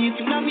gotta tell me if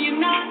you love me or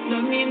not,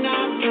 love me or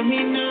not, love me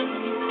or not.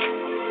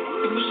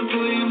 I'm wishing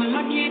for you, am I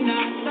lucky or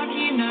not,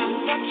 lucky or not,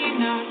 lucky or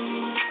not?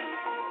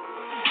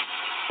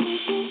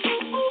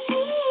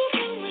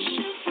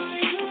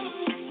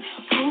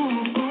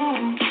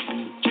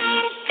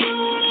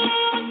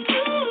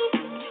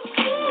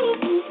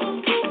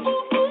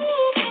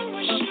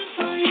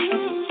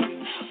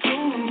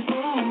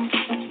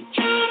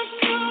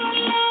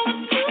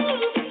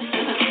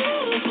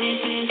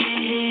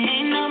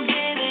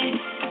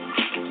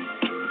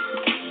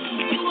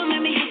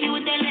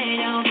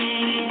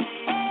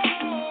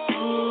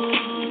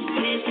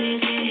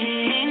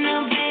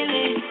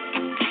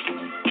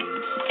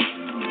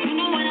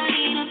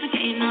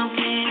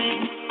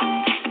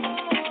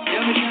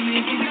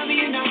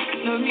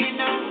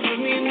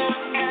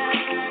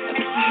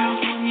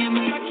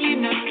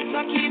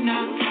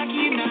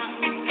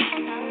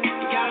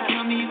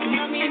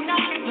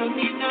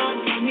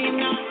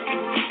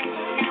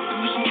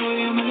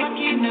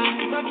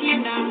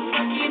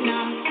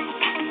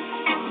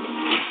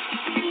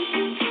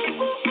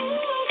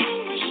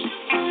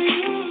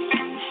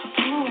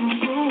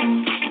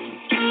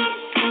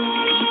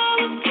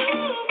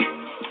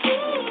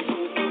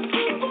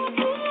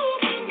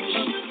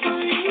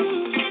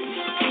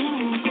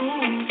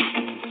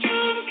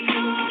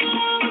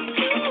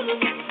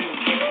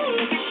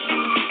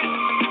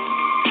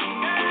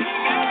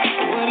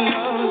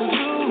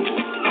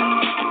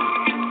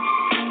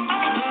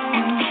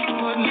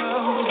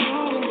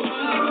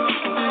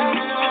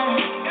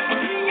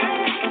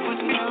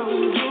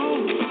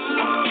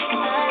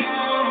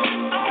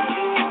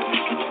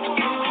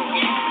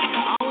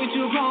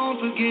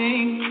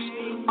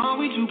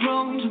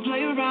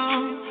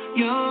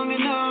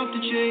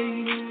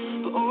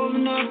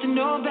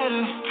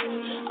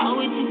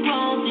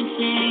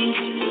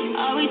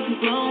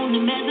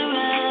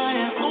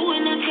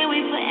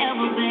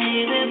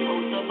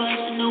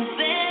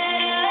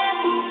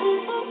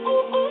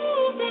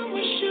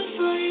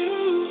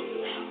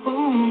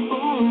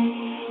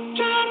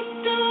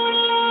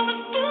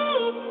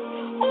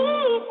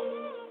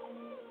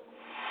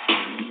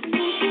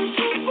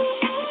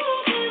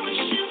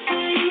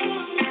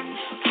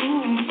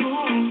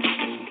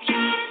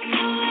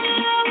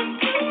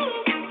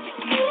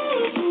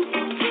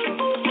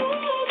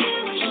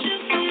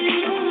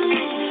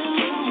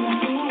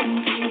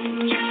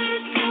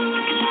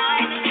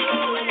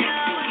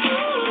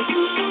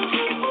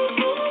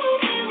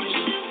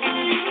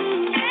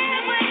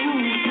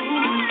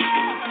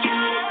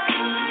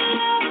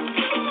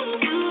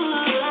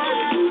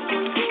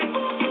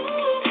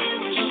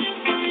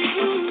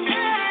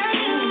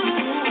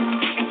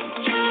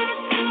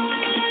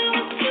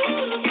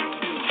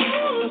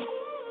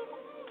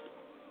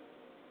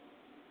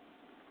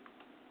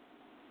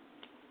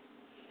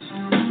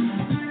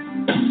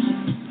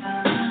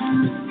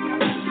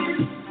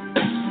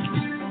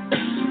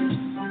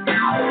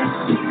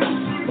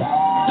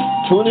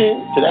 Tune in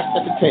to That's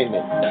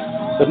Entertainment,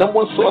 the number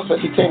one source for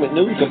entertainment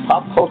news and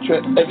pop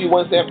culture every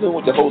Wednesday afternoon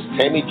with the host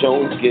Tammy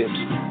Jones Gibbs,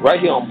 right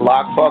here on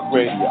Blog Talk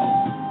Radio.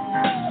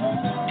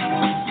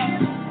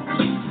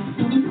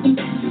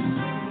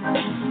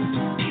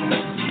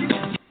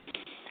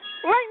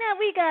 Right now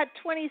we got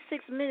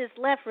 26 minutes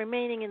left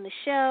remaining in the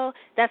show.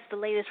 That's the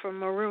latest from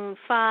Maroon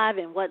 5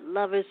 and What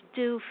Lovers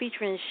Do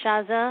featuring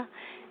Shaza,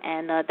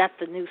 and that's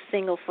the new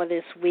single for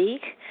this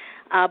week.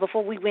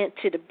 Before we went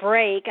to the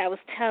break, I was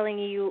telling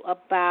you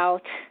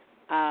about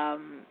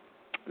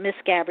Miss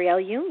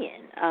Gabrielle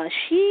Union.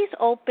 She's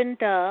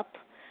opened up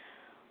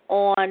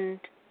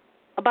on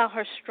about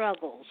her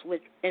struggles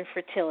with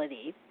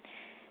infertility.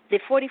 The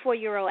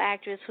 44-year-old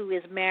actress who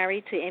is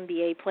married to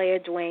NBA player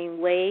Dwayne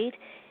Wade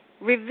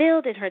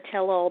revealed in her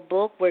tell-all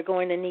book, We're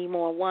Going to Need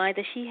More Wine,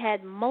 that she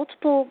had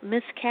multiple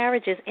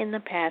miscarriages in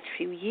the past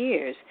few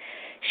years.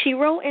 She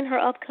wrote in her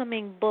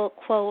upcoming book,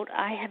 quote,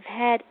 I have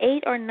had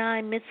 8 or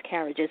 9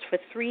 miscarriages. For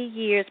 3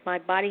 years, my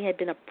body had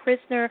been a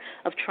prisoner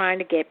of trying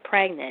to get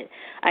pregnant.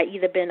 I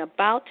either been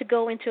about to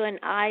go into an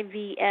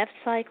IVF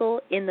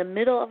cycle, in the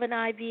middle of an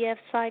IVF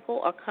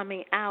cycle, or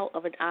coming out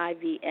of an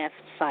IVF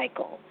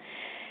cycle,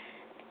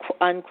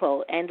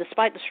 unquote. And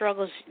despite the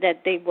struggles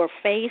that they were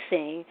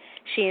facing,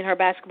 she and her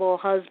basketball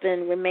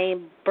husband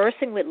remained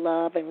bursting with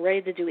love and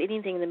ready to do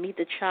anything to meet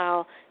the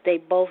child they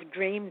both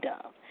dreamed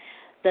of.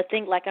 The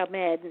Think Like a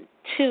Man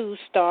 2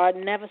 star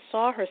never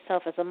saw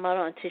herself as a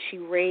mother until she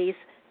raised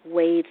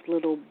Wade's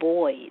little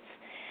boys.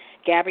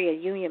 Gabrielle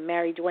Union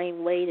married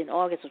Dwayne Wade in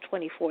August of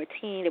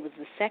 2014. It was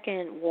the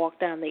second walk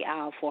down the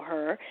aisle for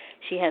her.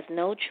 She has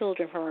no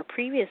children from her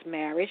previous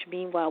marriage.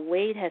 Meanwhile,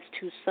 Wade has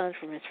 2 sons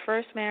from his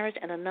first marriage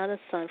and another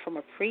son from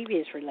a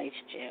previous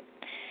relationship.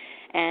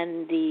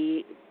 And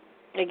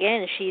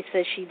again, she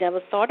says she never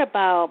thought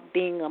about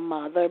being a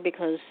mother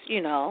because,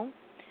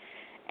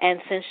 and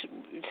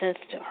since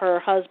her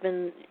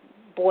husband,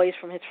 boys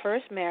from his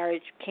first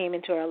marriage came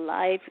into her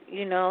life,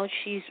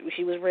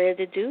 she was ready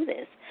to do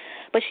this.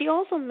 But she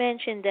also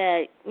mentioned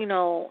that,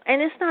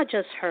 and it's not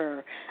just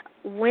her,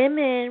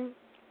 women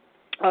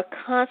are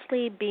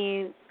constantly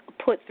being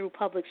put through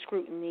public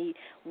scrutiny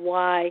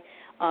why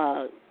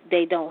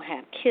they don't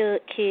have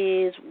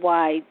kids,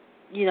 why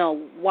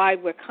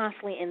we're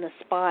constantly in the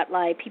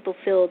spotlight. People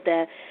feel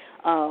that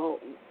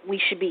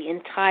we should be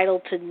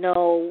entitled to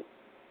know.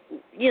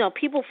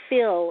 People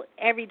feel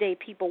everyday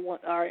people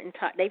are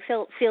entitled. They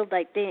feel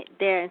like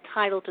they're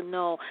entitled to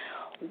know,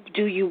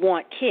 do you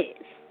want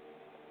kids?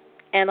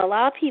 And a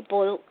lot of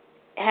people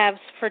have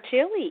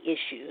fertility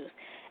issues.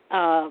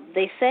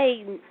 They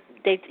say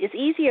it's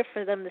easier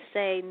for them to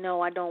say, no,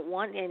 I don't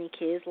want any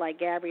kids, like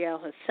Gabrielle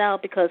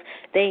herself, because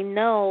they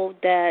know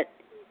that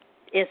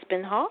it's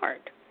been hard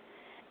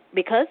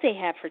because they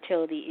have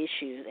fertility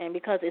issues and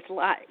because it's a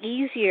lot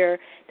easier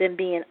than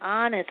being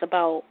honest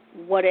about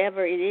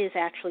whatever it is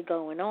actually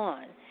going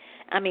on.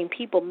 I mean,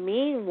 people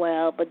mean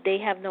well, but they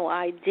have no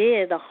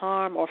idea the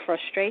harm or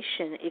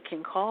frustration it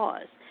can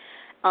cause.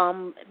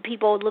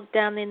 People look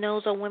down their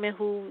nose on women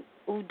who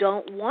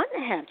don't want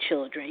to have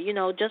children.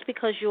 Just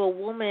because you're a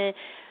woman,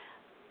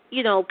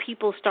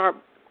 people start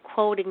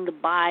quoting the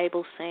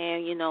Bible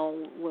saying,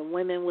 when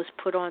women was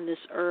put on this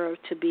earth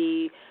to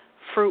be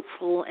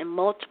fruitful and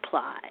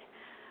multiply.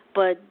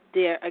 But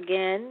there's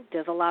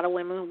a lot of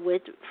women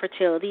with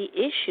fertility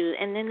issues,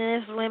 and then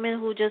there's women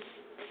who just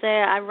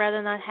say, I'd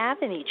rather not have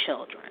any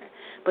children.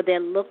 But they're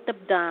looked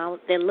down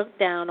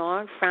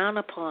on, frowned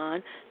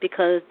upon,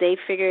 because they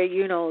figure,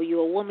 you're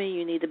a woman,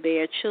 you need to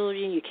bear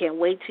children, you can't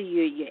wait till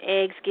your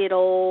eggs get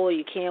old,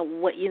 you can't,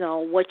 what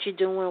you're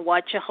doing,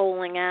 what you're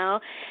holding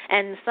out.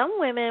 And some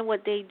women,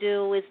 what they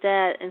do is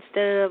that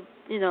instead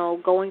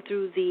of, going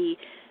through the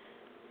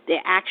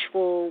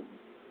actual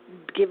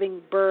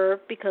giving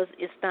birth, because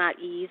it's not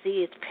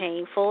easy, it's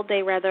painful,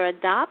 they rather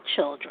adopt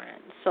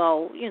children.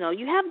 So,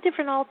 you have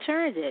different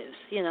alternatives,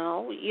 you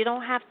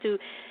don't have to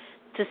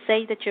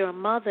say that you're a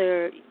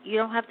mother, you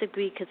don't have to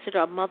be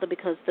considered a mother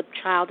because the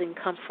child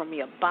didn't come from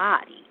your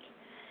body.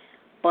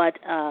 But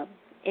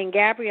in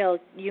Gabrielle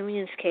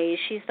Union's case,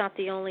 she's not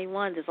the only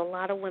one. There's a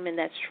lot of women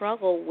that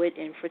struggle with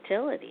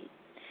infertility.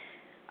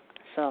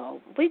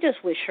 So we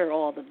just wish her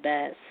all the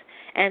best.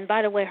 And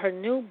by the way, her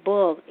new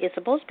book is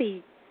supposed to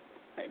be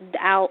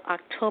out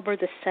October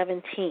the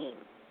 17th.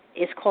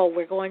 It's called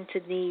We're Going to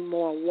Need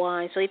More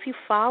Wine. So if you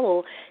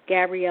follow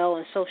Gabrielle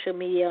on social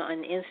media,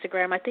 on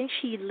Instagram, I think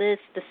she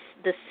lists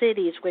the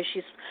cities where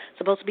she's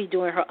supposed to be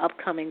doing her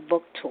upcoming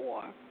book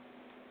tour.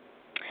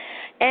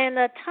 And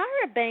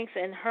Tyra Banks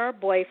and her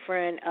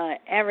boyfriend,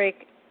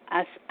 Eric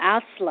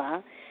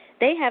Asla,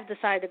 they have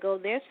decided to go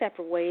their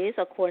separate ways,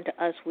 according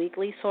to Us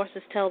Weekly.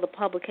 Sources tell the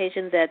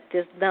publication that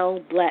there's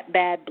no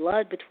bad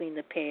blood between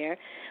the pair,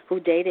 who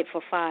dated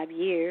for 5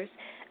 years.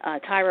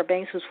 Tyra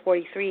Banks, who's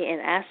 43,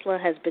 and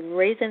Asla has been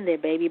raising their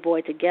baby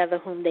boy together,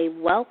 whom they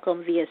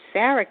welcomed via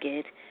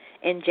surrogate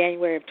in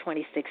January of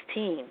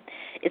 2016.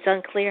 It's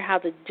unclear how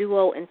the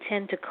duo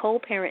intend to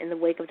co-parent in the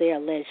wake of their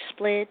alleged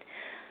split.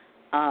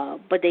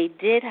 But they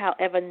did,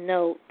 however,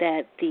 note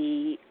that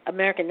the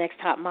American Next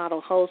Top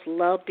Model host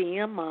loved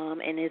being a mom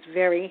and is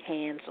very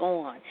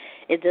hands-on.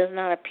 It does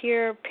not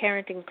appear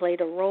parenting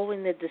played a role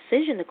in the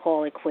decision to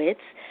call it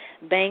quits.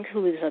 Banks,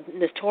 who is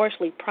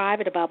notoriously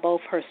private about both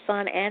her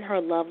son and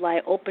her love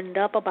life, opened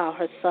up about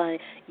her son,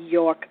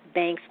 York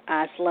Banks'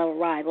 Asla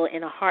arrival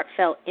in a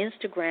heartfelt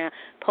Instagram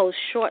post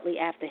shortly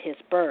after his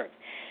birth.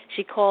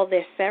 She called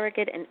their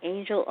surrogate an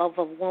angel of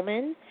a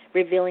woman,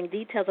 revealing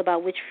details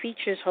about which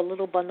features her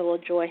little bundle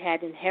of joy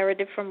had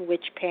inherited from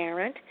which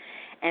parent.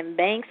 And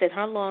Banks and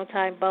her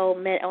longtime beau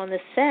met on the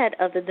set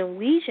of the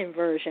Norwegian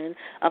version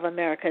of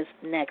America's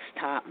Next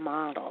Top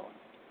Model.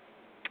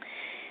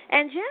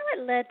 And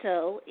Jared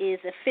Leto is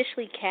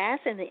officially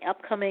cast in the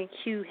upcoming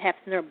Hugh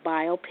Hefner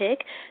biopic.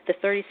 The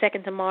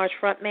 32nd to Mars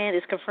frontman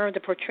is confirmed to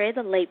portray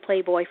the late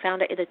Playboy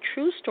founder in a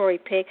true story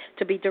pick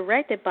to be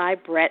directed by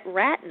Brett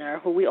Ratner,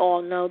 who we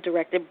all know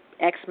directed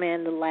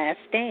X-Men The Last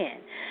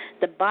Stand.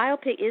 The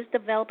biopic is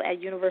developed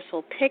at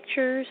Universal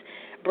Pictures.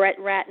 Brett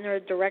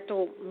Ratner's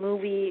directorial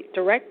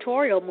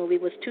movie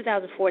was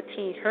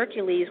 2014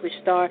 Hercules, which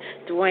starred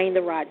Dwayne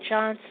 "The Rock"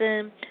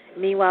 Johnson.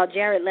 Meanwhile,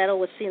 Jared Leto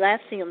was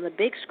last seen on the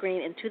big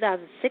screen in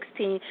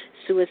 2016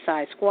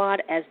 Suicide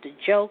Squad as the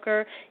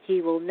Joker.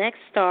 He will next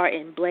star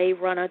in Blade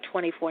Runner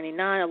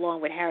 2049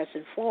 along with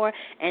Harrison Ford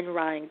and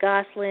Ryan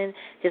Gosling.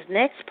 His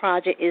next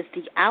project is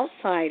The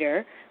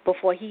Outsider.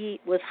 Before he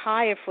was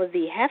hired for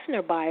the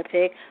Hefner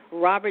biopic,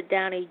 Robert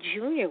Downey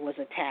Jr. was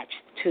attached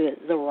to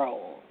the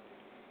role.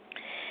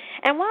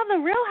 And while The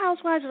Real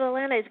Housewives of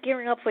Atlanta is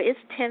gearing up for its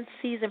 10th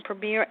season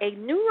premiere, a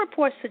new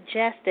report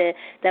suggested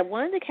that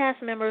one of the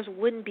cast members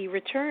wouldn't be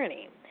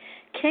returning.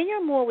 Kenya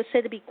Moore was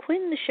said to be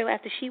quitting the show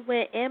after she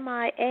went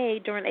MIA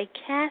during a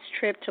cast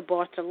trip to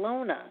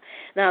Barcelona.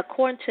 Now,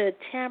 according to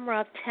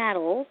Tamra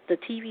Tattle, the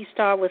TV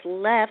star was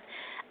left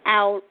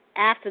out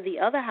after the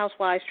other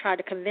housewives tried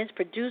to convince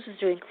producers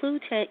to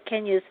include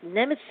Kenya's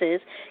nemesis,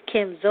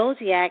 Kim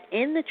Zolciak,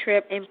 in the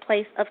trip in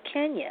place of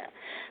Kenya.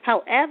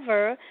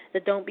 However, the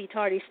Don't Be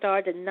Tardy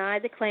star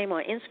denied the claim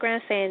on Instagram,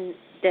 saying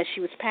that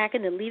she was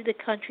packing to leave the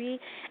country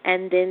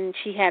and then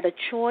she had a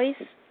choice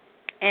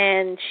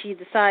and she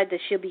decided that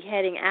she'll be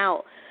heading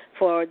out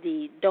for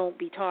the Don't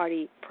Be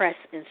Tardy press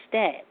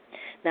instead.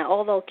 Now,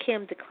 although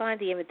Kim declined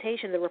the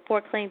invitation, the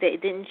report claimed that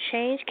it didn't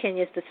change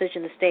Kenya's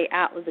decision to stay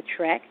out of the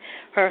trek.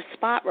 Her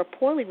spot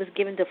reportedly was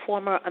given to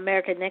former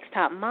American Next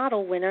Top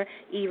Model winner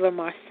Eva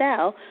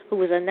Marcel, who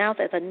was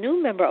announced as a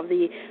new member of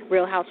the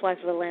Real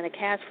Housewives of Atlanta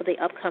cast for the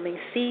upcoming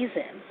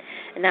season.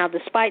 Now,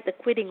 despite the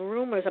quitting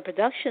rumors, a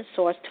production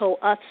source told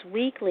Us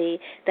Weekly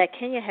that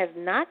Kenya has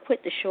not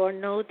quit the show,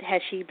 nor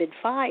has she been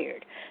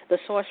fired. The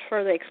source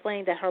further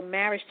explained that her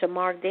marriage to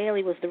Mark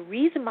Daly was the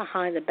reason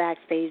behind the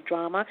backstage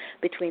drama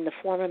between the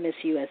former Miss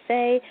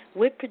USA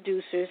with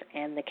producers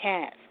and the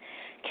cast.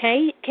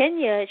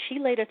 Kenya, she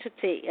later took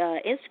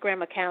to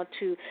Instagram account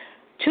to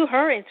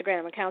her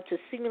Instagram account to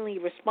seemingly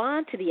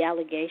respond to the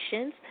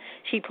allegations.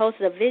 She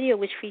posted a video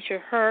which featured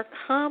her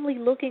calmly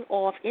looking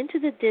off into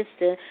the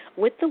distance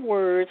with the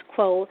words,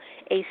 quote,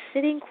 "A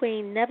sitting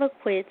queen never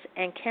quits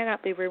and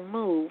cannot be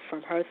removed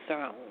from her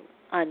throne,"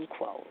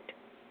 unquote.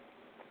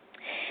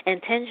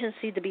 And tensions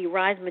seem to be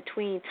rising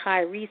between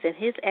Tyrese and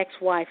his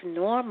ex-wife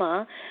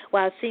Norma.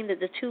 While it seemed that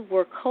the two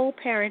were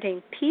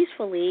co-parenting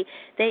peacefully,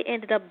 they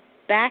ended up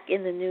back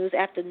in the news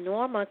after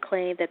Norma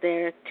claimed that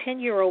their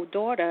 10-year-old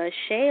daughter,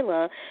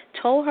 Shayla,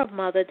 told her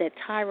mother that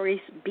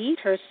Tyrese beat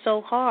her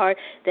so hard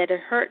that it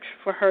hurt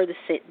for her to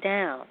sit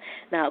down.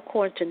 Now,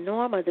 according to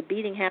Norma, the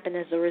beating happened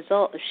as a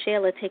result of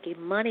Shayla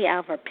taking money out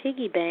of her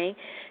piggy bank.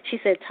 She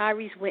said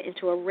Tyrese went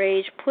into a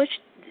rage,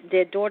 pushed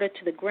their daughter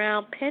to the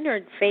ground, pinned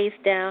her face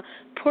down,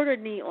 put her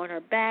knee on her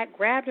back,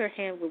 grabbed her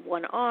hand with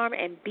one arm,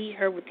 and beat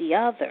her with the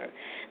other.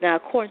 Now,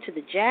 according to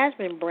the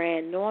Jasmine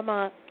brand,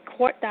 Norma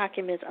court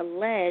documents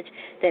allege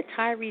that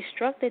Tyrese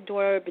struck their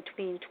daughter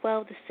between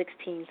 12 to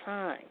 16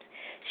 times.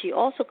 She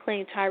also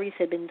claimed Tyrese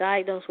had been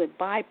diagnosed with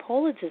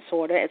bipolar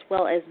disorder as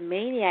well as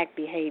maniac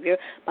behavior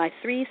by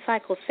 3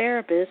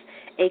 psychotherapists,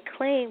 a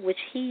claim which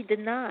he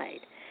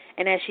denied.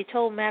 And as she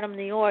told Madame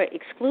New York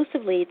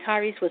exclusively,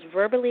 Tyrese was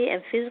verbally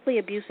and physically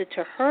abusive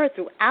to her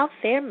throughout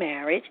their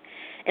marriage.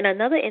 In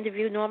another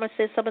interview, Norma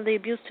said some of the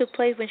abuse took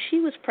place when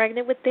she was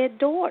pregnant with their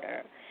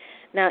daughter.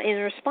 Now, in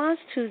response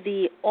to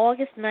the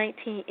August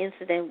 19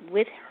 incident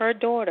with her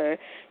daughter,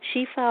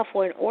 she filed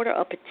for an order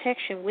of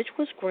protection, which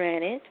was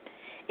granted.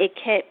 It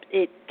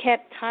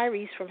kept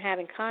Tyrese from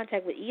having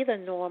contact with either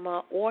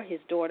Norma or his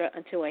daughter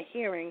until a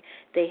hearing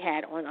they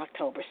had on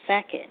October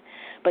 2nd.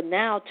 But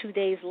now, 2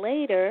 days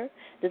later,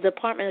 the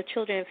Department of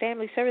Children and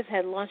Family Services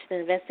had launched an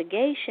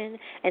investigation,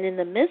 and in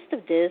the midst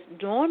of this,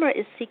 Norma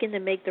is seeking to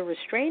make the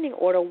restraining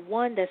order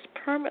one that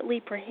permanently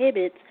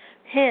prohibits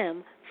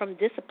him from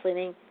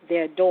disciplining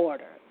their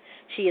daughter.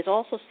 She is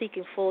also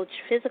seeking full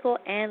physical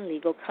and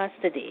legal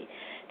custody.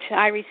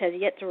 Tyrese has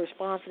yet to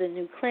respond to the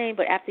new claim,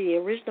 but after the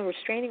original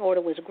restraining order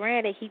was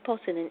granted, he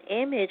posted an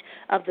image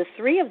of the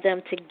 3 of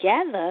them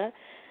together,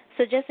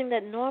 suggesting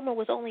that Norma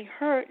was only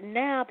hurt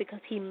now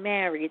because he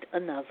married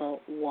another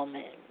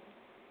woman.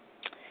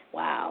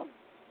 Wow.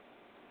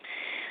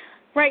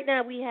 Right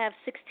now we have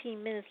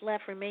 16 minutes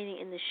left remaining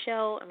in the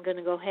show. I'm going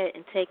to go ahead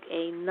and take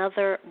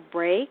another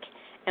break.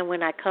 And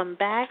when I come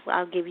back,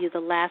 I'll give you the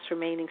last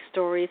remaining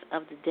stories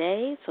of the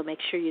day, so make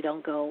sure you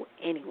don't go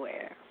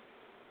anywhere.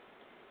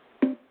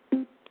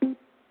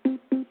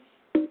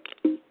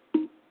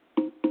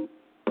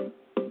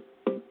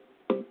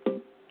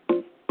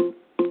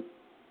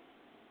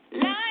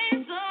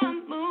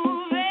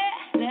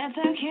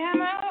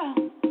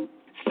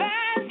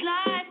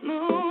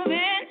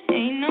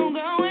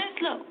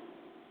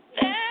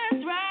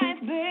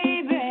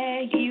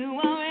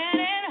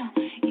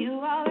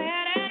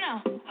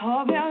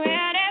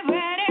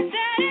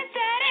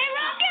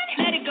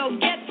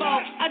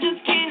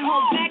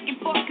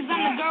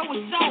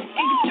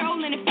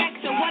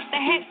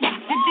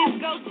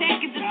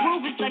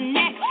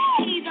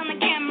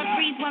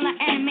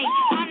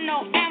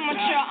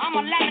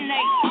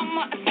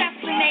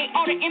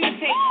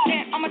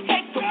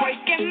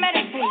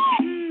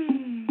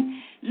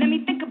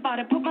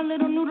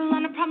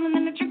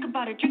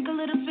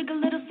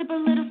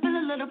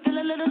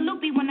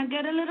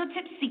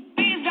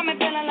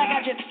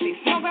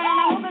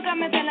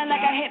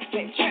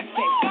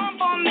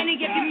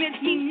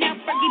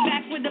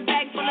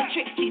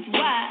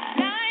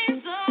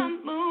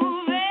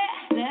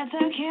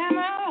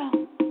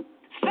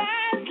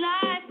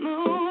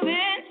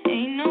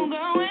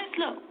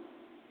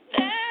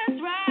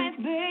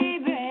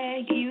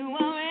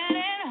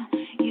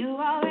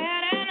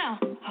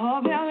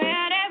 Hope you're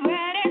ready,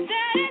 ready,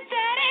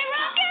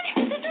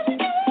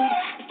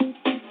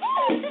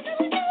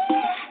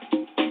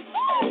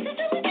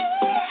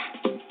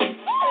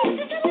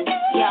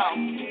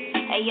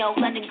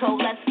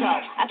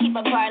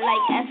 bad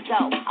like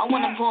Esco. I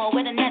wanna ball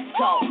where the nets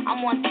go.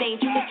 I'm on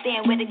stage, you can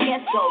stand where the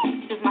guests go.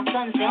 This is my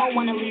sons, they don't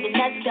wanna leave the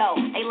nest though.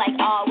 They like,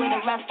 oh, where the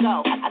refs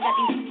go. I got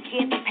these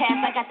kids to pass,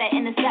 I got that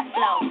intercept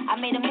flow. I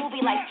made a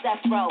movie like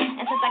Seth Row,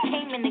 and since I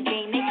came in the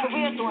game, they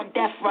careers on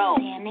death row.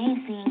 Damn, they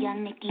ain't seen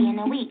Young Nicki in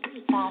a week.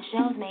 5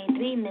 shows made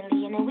 $3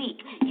 million a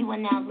week. You are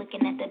now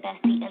looking at the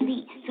best, the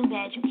elite. Too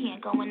bad you can't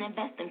go and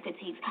invest in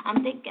critiques.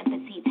 I'm thick and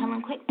petite, tell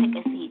them quick, pick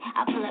a seat.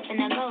 I pull up in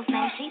a ghost,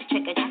 now she's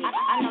trick or treat.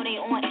 I know they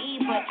on E,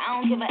 but I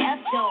don't give a F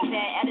though.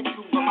 Bad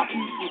attitude, but my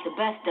piece is the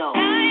best though.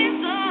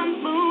 Life's a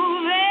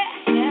movie,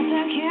 let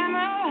the camera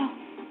roll.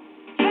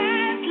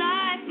 Fast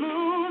life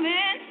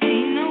moving,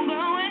 ain't no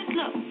going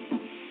slow.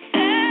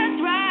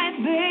 That's right,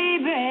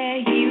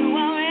 baby, you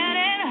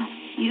already know.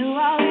 You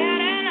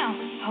already know.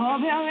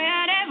 Hope you're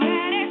ready,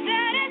 ready,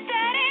 steady,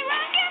 steady,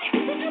 rockin'.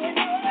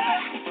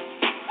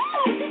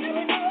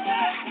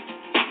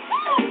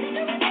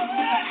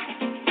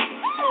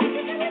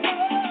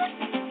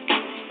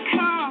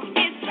 Come,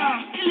 get some,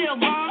 you little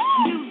bum.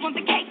 Dudes want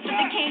the cake, but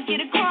they can't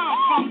get a crumb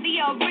from the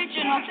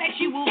original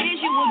sexual,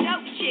 visual,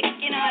 dope chick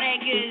and all that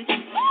good.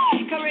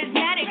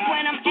 Charismatic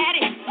when I'm at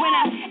it. When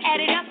I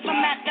add it up, I'm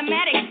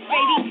mathematics,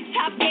 baby.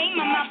 Top game,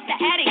 I'm out the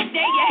attic.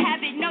 There you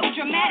have it, no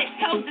dramatic,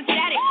 toes to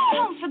static.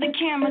 Pose for the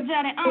cameras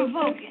at it, I'm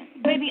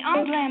voguing. Baby,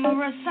 I'm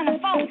glamorous, son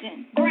of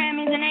Fulton.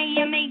 Grammys and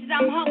AMAs,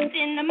 I'm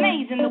hosting.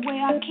 Amazing the way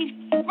I keep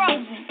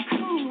frozen.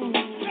 Cool,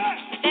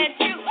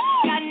 that's you.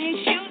 Got new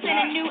shoes and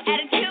a new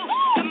attitude.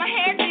 Got my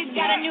hair did,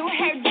 got a new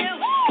hairdo.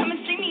 Come and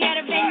see me at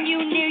a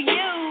venue near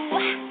you.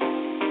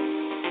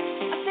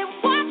 I said,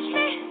 watch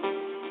me.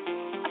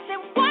 I said,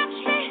 watch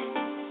me.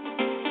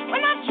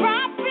 When I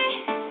drop it,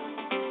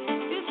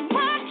 just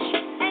watch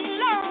and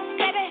learn,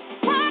 baby.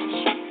 Watch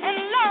and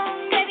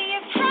learn, baby.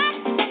 It's hot,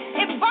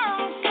 it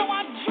burns, so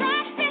I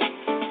drop it.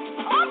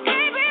 Oh,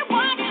 baby,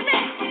 watch me.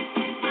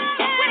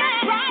 When I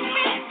drop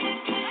it, you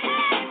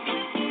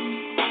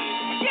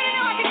didn't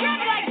know I could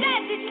drop it like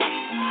that, did you?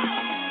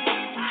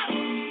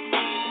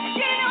 You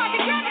didn't know I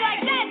could drop it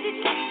like that, did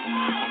you?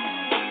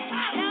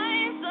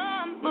 Life's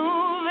a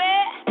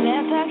movie,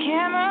 let the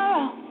camera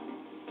roll.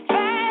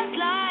 Fast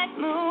life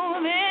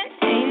moving,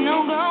 ain't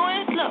no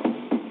going slow.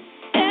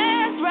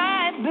 That's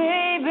right,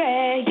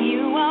 baby,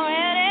 you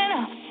already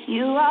know.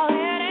 You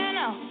already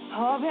know.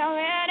 Hope you're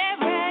ready,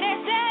 ready,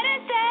 steady,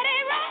 steady,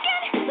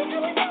 rockin'.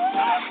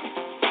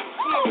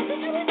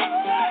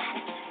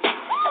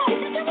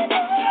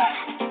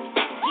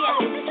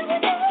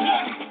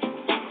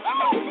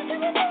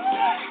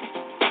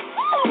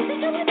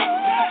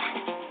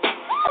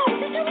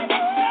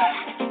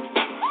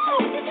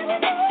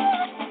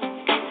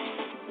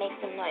 Make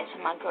some noise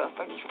for my girl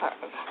Fergie Ferg.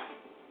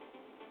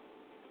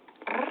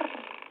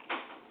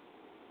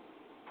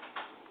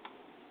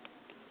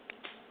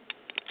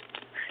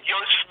 Yo,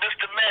 this is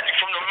Mr. Magic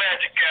from the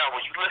Magic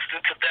Hour. You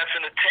listening to That's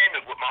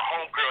Entertainment with my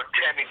homegirl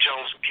Tammy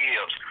Jones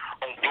Gibbs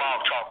on Blog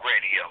Talk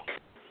Radio.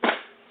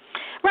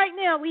 Right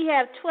now, we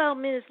have 12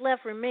 minutes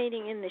left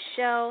remaining in the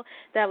show.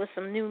 That was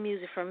some new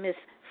music from Miss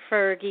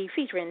Fergie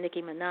featuring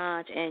Nicki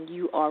Minaj, and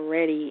You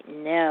Already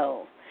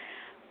Know.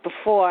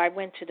 Before I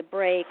went to the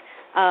break,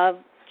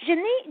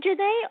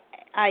 Jhené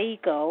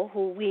Aiko,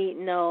 who we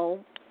know,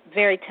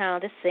 very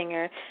talented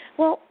singer.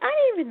 Well, I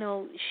didn't even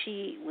know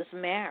she was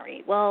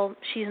married. Well,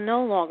 she's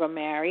no longer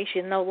married.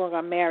 She's no longer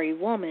a married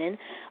woman.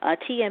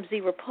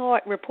 TMZ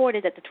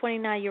reported that the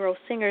 29-year-old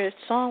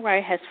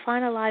singer-songwriter has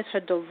finalized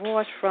her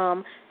divorce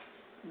from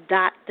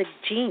Dot the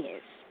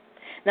Genius.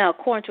 Now,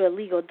 according to a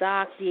legal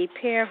doc, the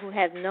pair, who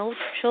have no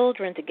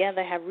children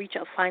together, have reached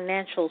a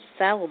financial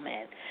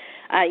settlement.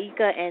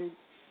 Aika and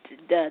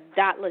the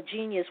Dot the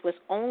Genius was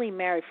only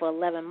married for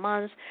 11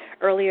 months.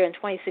 Earlier in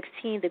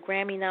 2016, the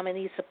Grammy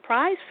nominee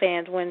surprised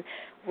fans when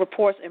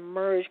reports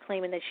emerged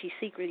claiming that she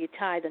secretly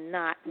tied the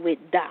knot with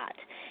Dot.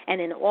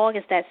 And in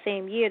August that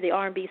same year, the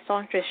R&B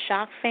songstress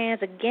shocked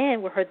fans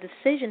again with her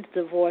decision to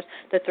divorce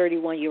the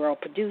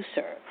 31-year-old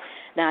producer.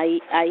 Now,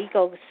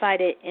 Aiko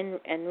cited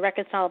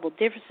irreconcilable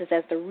differences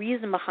as the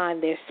reason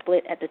behind their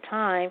split at the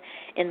time.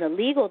 In the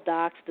legal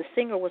docs, the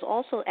singer was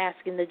also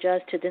asking the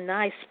judge to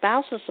deny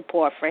spousal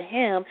support for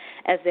him,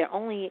 as they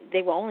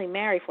were only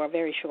married for a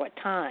very short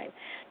time.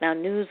 Now,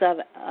 news of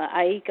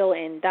Aiko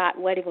and Dot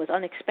wedding was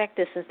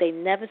unexpected since they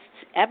never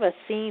ever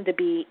seemed to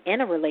be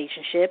in a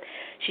relationship.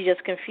 She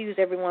just confused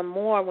everyone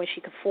more when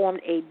she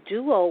formed a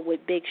duo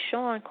with Big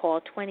Sean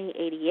called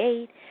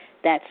 2088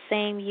 that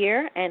same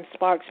year, and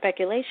sparked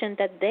speculation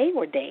that they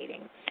were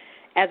dating.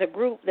 As a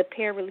group, the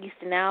pair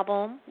released an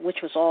album,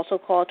 which was also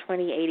called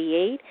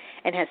 2088,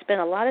 and has spent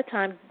a lot of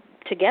time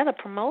together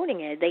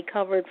promoting it. They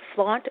covered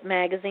Flaunt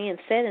magazine and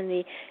said in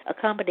the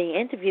accompanying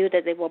interview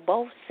that they were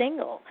both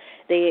single.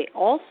 They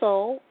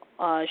also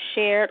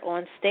shared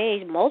on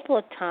stage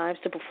multiple times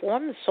to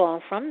perform the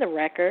song from the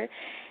record.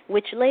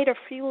 which later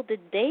fueled the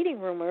dating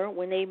rumor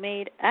when they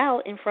made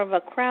out in front of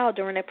a crowd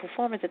during a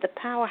performance at the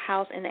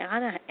Powerhouse in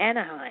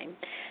Anaheim.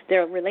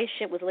 Their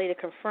relationship was later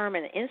confirmed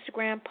in an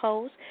Instagram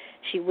post.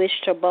 She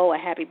wished her beau a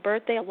happy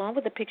birthday, along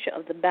with a picture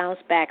of the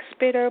bounce-back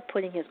spitter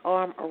putting his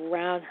arm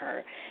around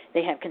her.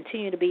 They have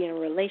continued to be in a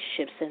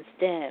relationship since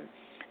then.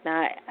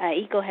 Now,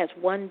 Aiko has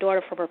one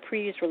daughter from her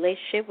previous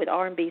relationship with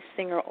R&B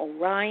singer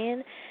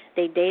Orion.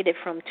 They dated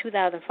from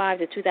 2005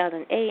 to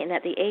 2008, and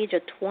at the age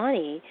of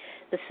 20,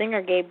 the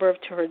singer gave birth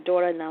to her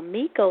daughter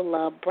Namiko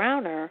Love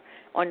Browner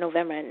on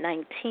November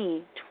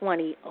 19,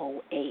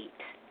 2008.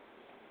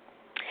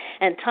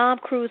 And Tom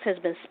Cruise has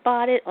been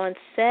spotted on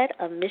set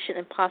of Mission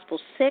Impossible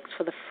 6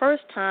 for the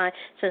first time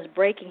since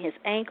breaking his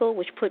ankle,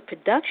 which put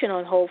production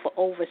on hold for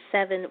over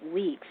 7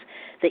 weeks.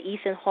 The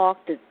Ethan Hawke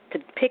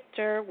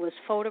depictor was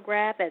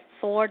photographed at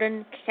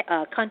Thornton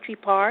Country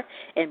Park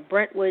in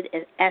Brentwood,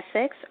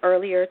 Essex,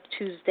 earlier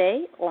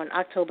Tuesday on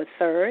October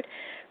 3rd.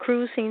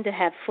 Cruise seemed to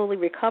have fully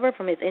recovered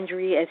from his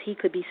injury as he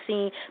could be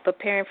seen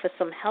preparing for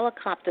some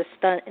helicopter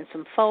stunt in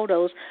some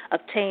photos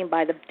obtained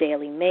by the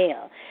Daily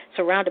Mail.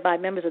 Surrounded by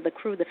members of the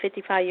crew, the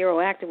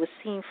 55-year-old actor was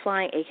seen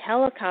flying a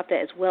helicopter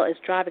as well as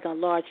driving a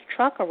large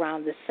truck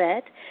around the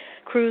set.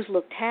 Cruise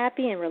looked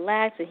happy and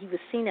relaxed, and he was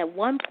seen at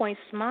one point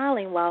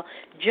smiling while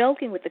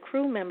joking with the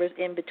crew members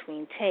in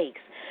between takes.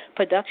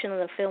 Production on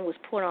the film was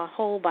put on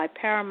hold by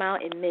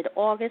Paramount in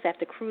mid-August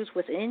after Cruise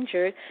was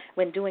injured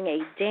when doing a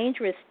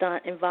dangerous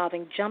stunt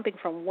involving jumping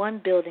from one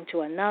building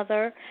to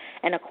another.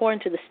 And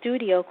according to the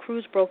studio,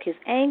 Cruise broke his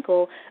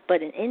ankle,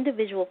 but an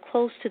individual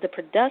close to the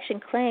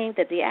production claimed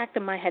that the actor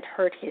might have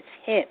hurt his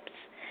hips.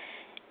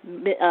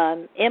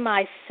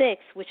 MI6,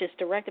 which is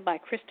directed by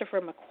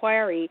Christopher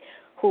McQuarrie,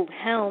 who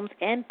helmed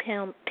and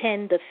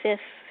penned the fifth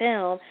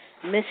film,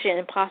 Mission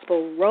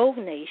Impossible Rogue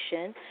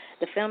Nation.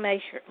 The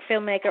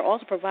filmmaker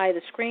also provided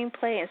the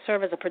screenplay and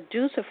served as a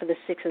producer for the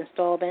sixth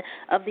installment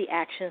of the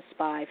action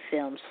spy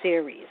film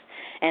series.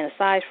 And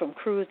aside from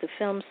Cruise, the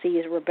film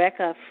sees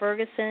Rebecca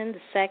Ferguson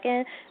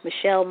II,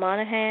 Michelle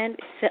Monaghan,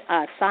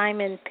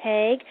 Simon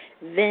Pegg,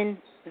 Ving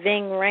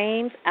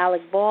Rhames,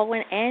 Alec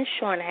Baldwin, and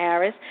Sean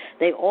Harris.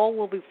 They all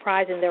will be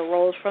reprising their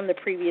roles from the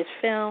previous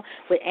film,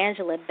 with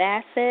Angela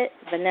Bassett,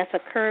 Vanessa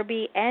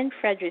Kirby, and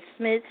Frederick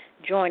Smith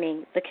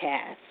joining the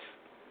cast.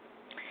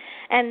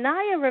 And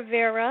Naya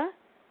Rivera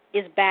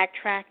is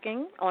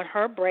backtracking on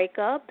her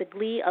breakup. The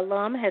Glee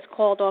alum has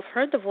called off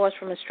her divorce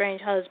from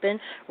estranged husband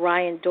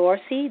Ryan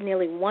Dorsey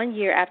nearly 1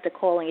 year after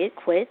calling it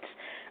quits.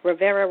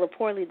 Rivera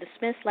reportedly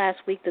dismissed last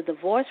week the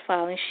divorce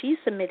filing she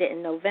submitted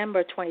in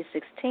November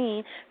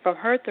 2016 from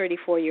her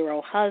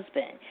 34-year-old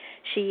husband.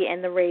 She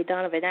and the Ray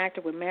Donovan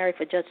actor were married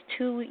for just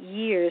 2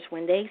 years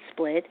when they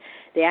split.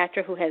 The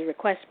actor, who has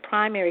requested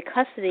primary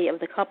custody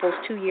of the couple's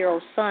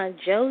 2-year-old son,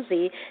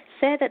 Josie,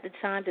 said at the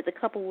time that the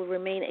couple would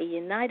remain a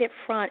united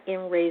front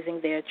in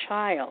raising their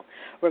child.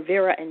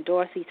 Rivera and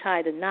Dorsey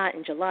tied a knot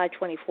in July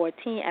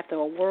 2014 after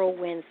a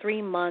whirlwind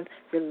 3-month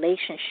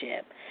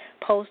relationship.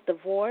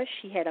 Post-divorce,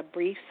 she had a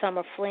brief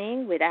summer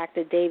fling with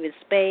actor David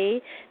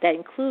Spade that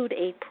included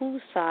a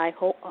poolside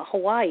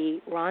Hawaii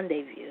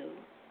rendezvous.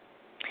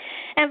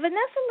 And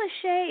Vanessa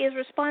Lachey is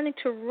responding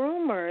to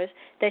rumors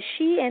that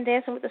she and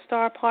Dancing with the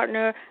Star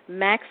partner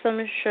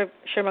Maxim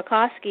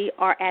Shermakovsky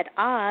are at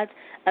odds,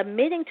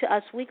 admitting to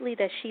Us Weekly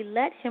that she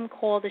let him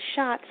call the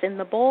shots in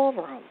the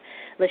ballroom.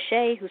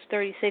 Lachey, who's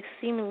 36,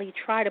 seemingly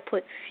tried to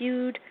put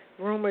feud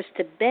rumors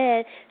to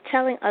bed,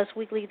 telling Us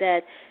Weekly that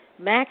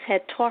Max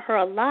had taught her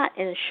a lot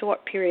in a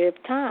short period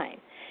of time.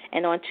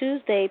 And on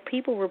Tuesday,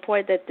 People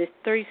reported that the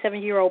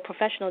 37-year-old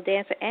professional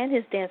dancer and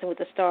his Dancing with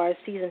the Stars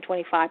season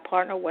 25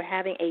 partner were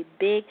having a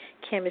big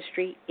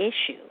chemistry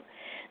issue.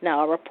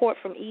 Now, a report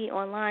from E!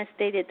 Online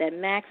stated that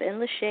Max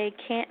and Lachey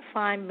can't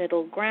find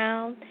middle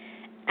ground.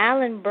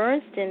 Alan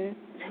Bernstein,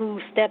 who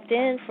stepped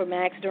in for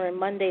Max during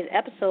Monday's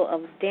episode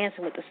of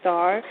Dancing with the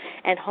Stars,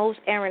 and host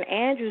Aaron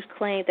Andrews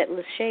claimed that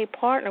Lachey's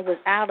partner was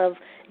out of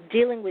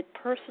dealing with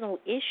personal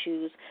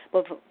issues,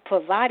 but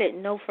provided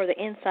no further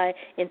insight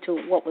into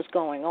what was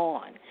going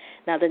on.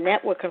 Now, the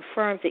network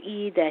confirmed to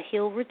E! that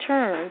he'll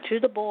return to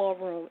the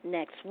ballroom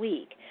next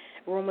week.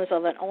 Rumors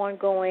of an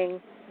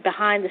ongoing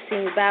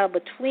behind-the-scenes battle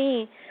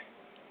between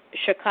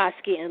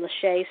Shermakovsky and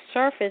Lachey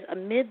surfaced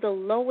amid the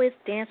lowest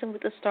Dancing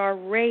with the Stars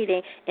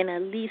rating in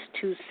at least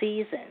 2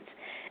 seasons.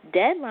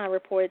 Deadline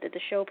reported that the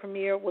show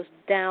premiere was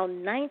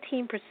down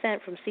 19%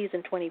 from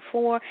season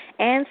 24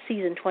 and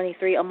season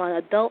 23 among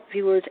adult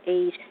viewers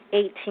aged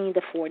 18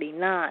 to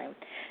 49.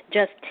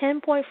 Just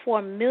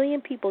 10.4 million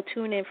people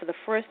tuned in for the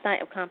first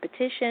night of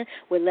competition,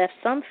 which left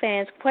some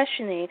fans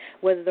questioning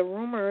whether the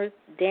rumored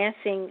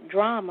dancing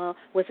drama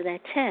was an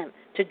attempt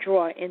to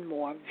draw in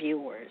more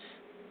viewers.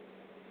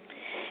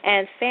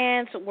 And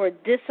fans were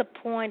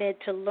disappointed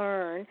to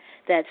learn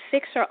that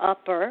Fixer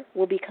Upper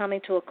will be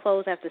coming to a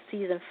close after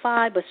season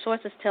 5, but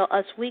sources tell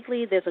Us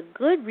Weekly there's a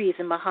good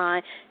reason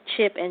behind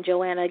Chip and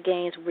Joanna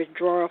Gaines'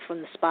 withdrawal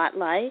from the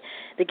spotlight.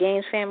 The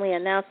Gaines family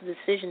announced the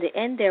decision to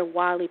end their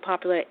wildly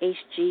popular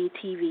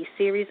HGTV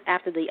series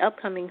after the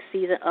upcoming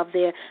season of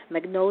their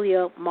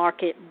Magnolia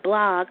Market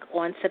blog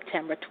on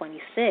September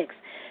 26th.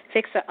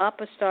 Fixer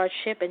Upper star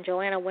Chip and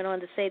Joanna went on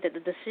to say that the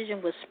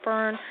decision was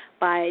spurred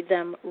by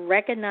them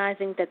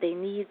recognizing that they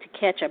needed to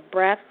catch a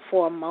breath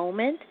for a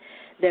moment.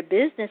 Their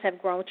business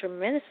have grown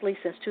tremendously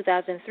since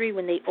 2003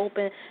 when they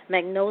opened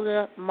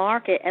Magnolia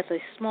Market as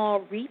a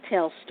small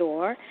retail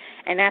store.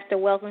 And after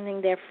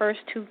welcoming their first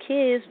 2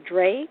 kids,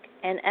 Drake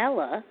and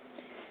Ella,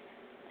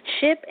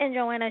 Chip and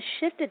Joanna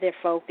shifted their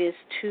focus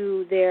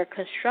to their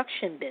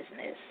construction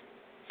business.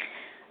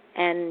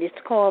 And it's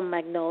called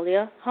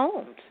Magnolia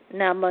Homes.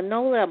 Now,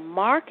 Magnolia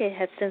Market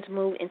has since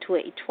moved into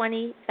a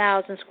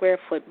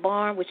 20,000-square-foot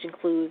barn, which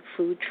includes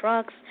food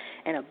trucks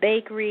and a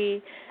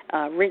bakery,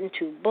 written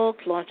 2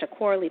 books, launched a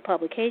quarterly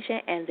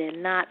publication, and they're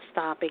not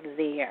stopping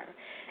there.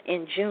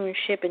 In June,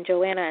 Chip and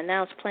Joanna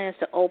announced plans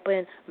to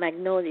open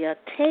Magnolia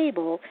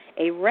Table,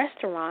 a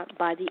restaurant,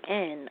 by the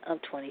end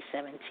of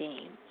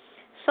 2017.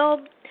 So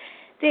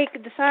they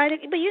decided,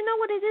 but you know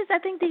what it is? I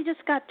think they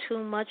just got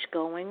too much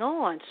going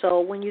on.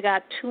 So when you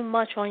got too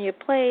much on your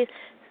plate,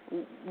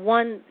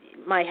 one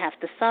might have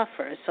to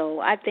suffer. So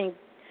I think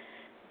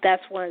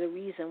that's one of the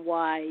reasons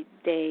why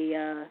they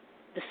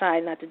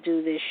decided not to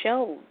do this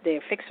show, their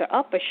Fixer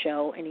Upper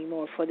show,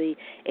 anymore for the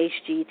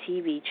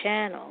HGTV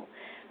channel.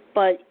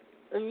 But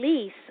at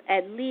least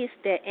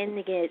they're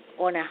ending it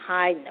on a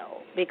high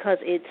note because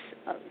it's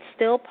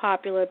still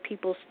popular.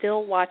 People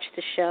still watch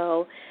the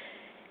show.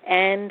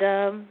 And,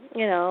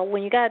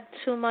 when you got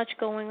too much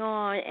going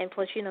on and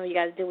plus, you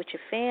got to deal with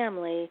your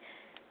family,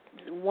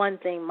 one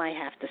thing might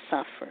have to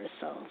suffer.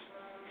 So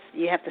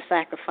you have to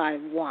sacrifice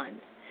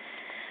one.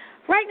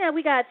 Right now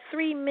we got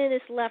 3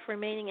 minutes left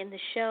remaining in the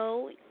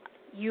show.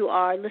 You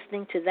are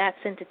listening to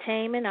That's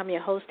Entertainment. I'm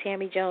your host,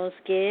 Tammy Jones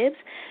Gibbs.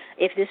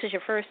 If this is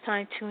your first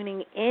time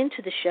tuning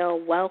into the show,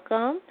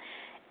 welcome.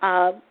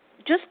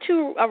 Just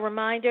a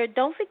reminder,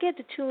 don't forget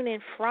to tune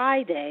in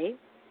Friday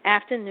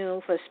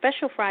afternoon for a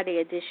special Friday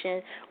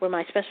edition where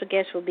my special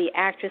guest will be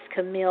actress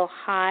Camille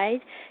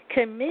Hyde.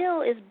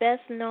 Camille is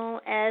best known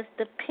as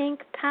the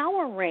Pink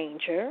Power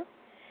Ranger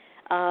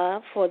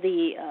for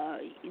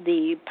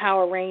the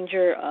Power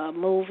Ranger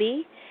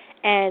movie,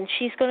 and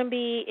she's going to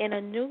be in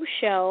a new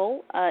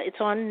show. It's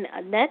on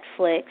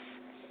Netflix.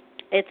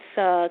 It's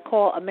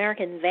called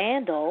American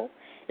Vandal.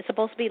 It's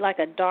supposed to be like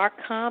a dark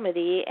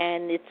comedy,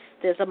 and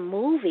there's a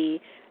movie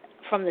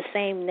from the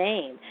same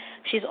name.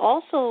 She's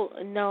also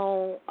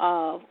known.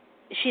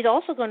 She's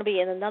also going to be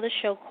in another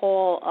show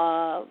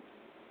called.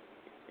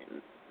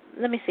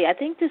 Let me see. I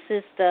think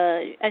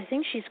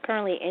she's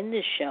currently in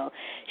this show.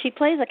 She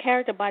plays a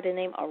character by the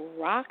name of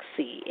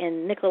Roxy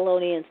in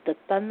Nickelodeon's The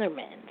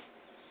Thundermans.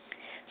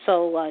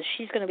 So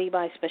she's going to be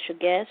my special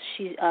guest.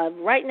 She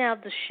right now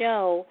the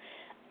show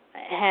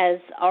has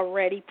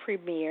already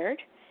premiered,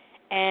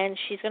 and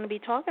she's going to be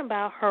talking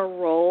about her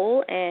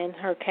role and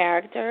her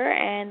character,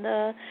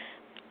 and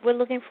we're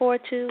looking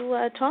forward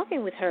to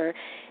talking with her.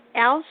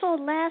 Also,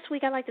 last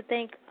week, I'd like to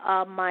thank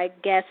my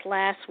guests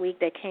last week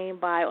that came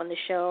by on the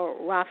show,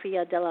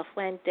 Rafael De La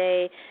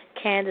Fuente,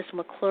 Candace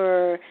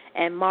McClure,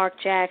 and Mark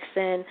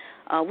Jackson.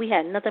 We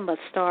had nothing but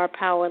star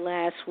power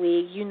last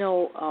week. You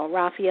know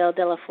Rafael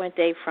De La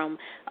Fuente from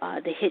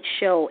the hit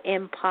show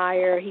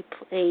Empire. He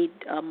played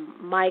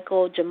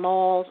Michael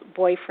Jamal's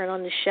boyfriend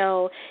on the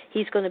show.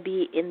 He's going to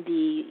be in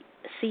the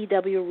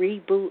CW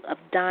reboot of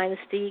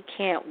Dynasty.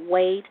 Can't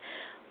wait.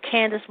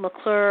 Candace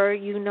McClure,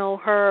 you know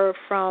her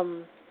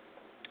from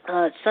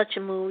such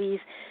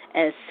movies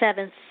as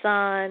Seventh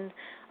Son.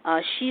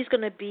 She's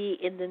going to be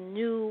in the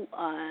new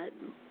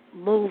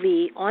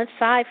movie on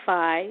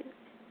Sci-Fi,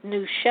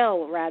 new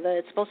show rather.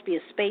 It's supposed to be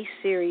a space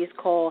series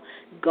called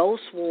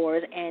Ghost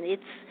Wars, and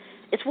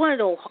it's one of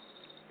those.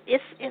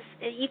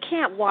 You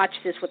can't watch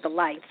this with the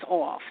lights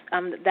off.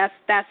 That's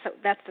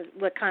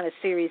what kind of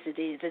series it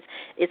is.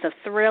 It's a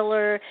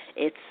thriller.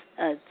 It's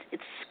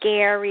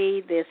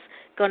scary. There's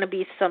going to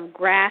be some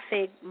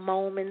graphic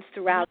moments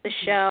throughout the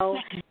show,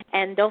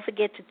 and don't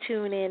forget to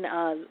tune in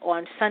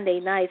on Sunday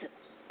nights.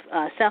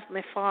 Seth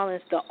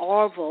MacFarlane's The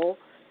Orville,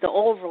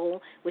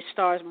 which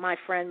stars my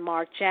friend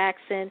Mark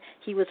Jackson.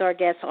 He was our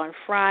guest on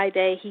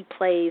Friday. He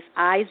plays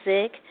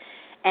Isaac.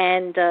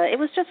 And it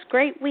was just a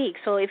great week.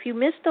 So if you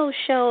missed those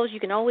shows, you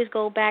can always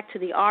go back to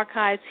the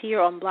archives here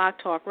on Blog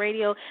Talk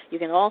Radio. You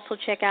can also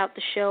check out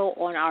the show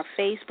on our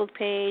Facebook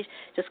page.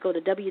 Just go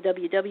to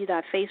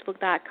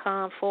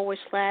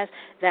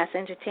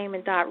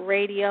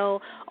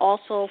www.facebook.com/that'sentertainment.radio.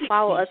 Also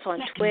follow us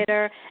on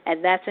Twitter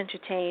at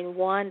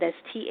that'sentertain1. That's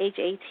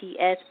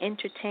THATS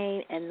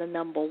Entertain and the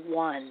number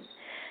 1.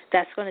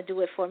 That's going to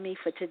do it for me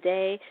for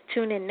today.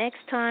 Tune in next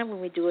time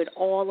when we do it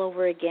all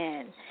over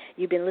again.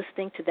 You've been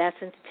listening to That's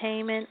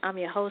Entertainment. I'm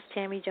your host,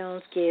 Tammy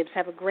Jones Gibbs.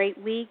 Have a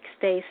great week.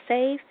 Stay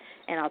safe,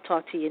 and I'll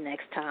talk to you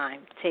next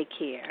time. Take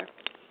care.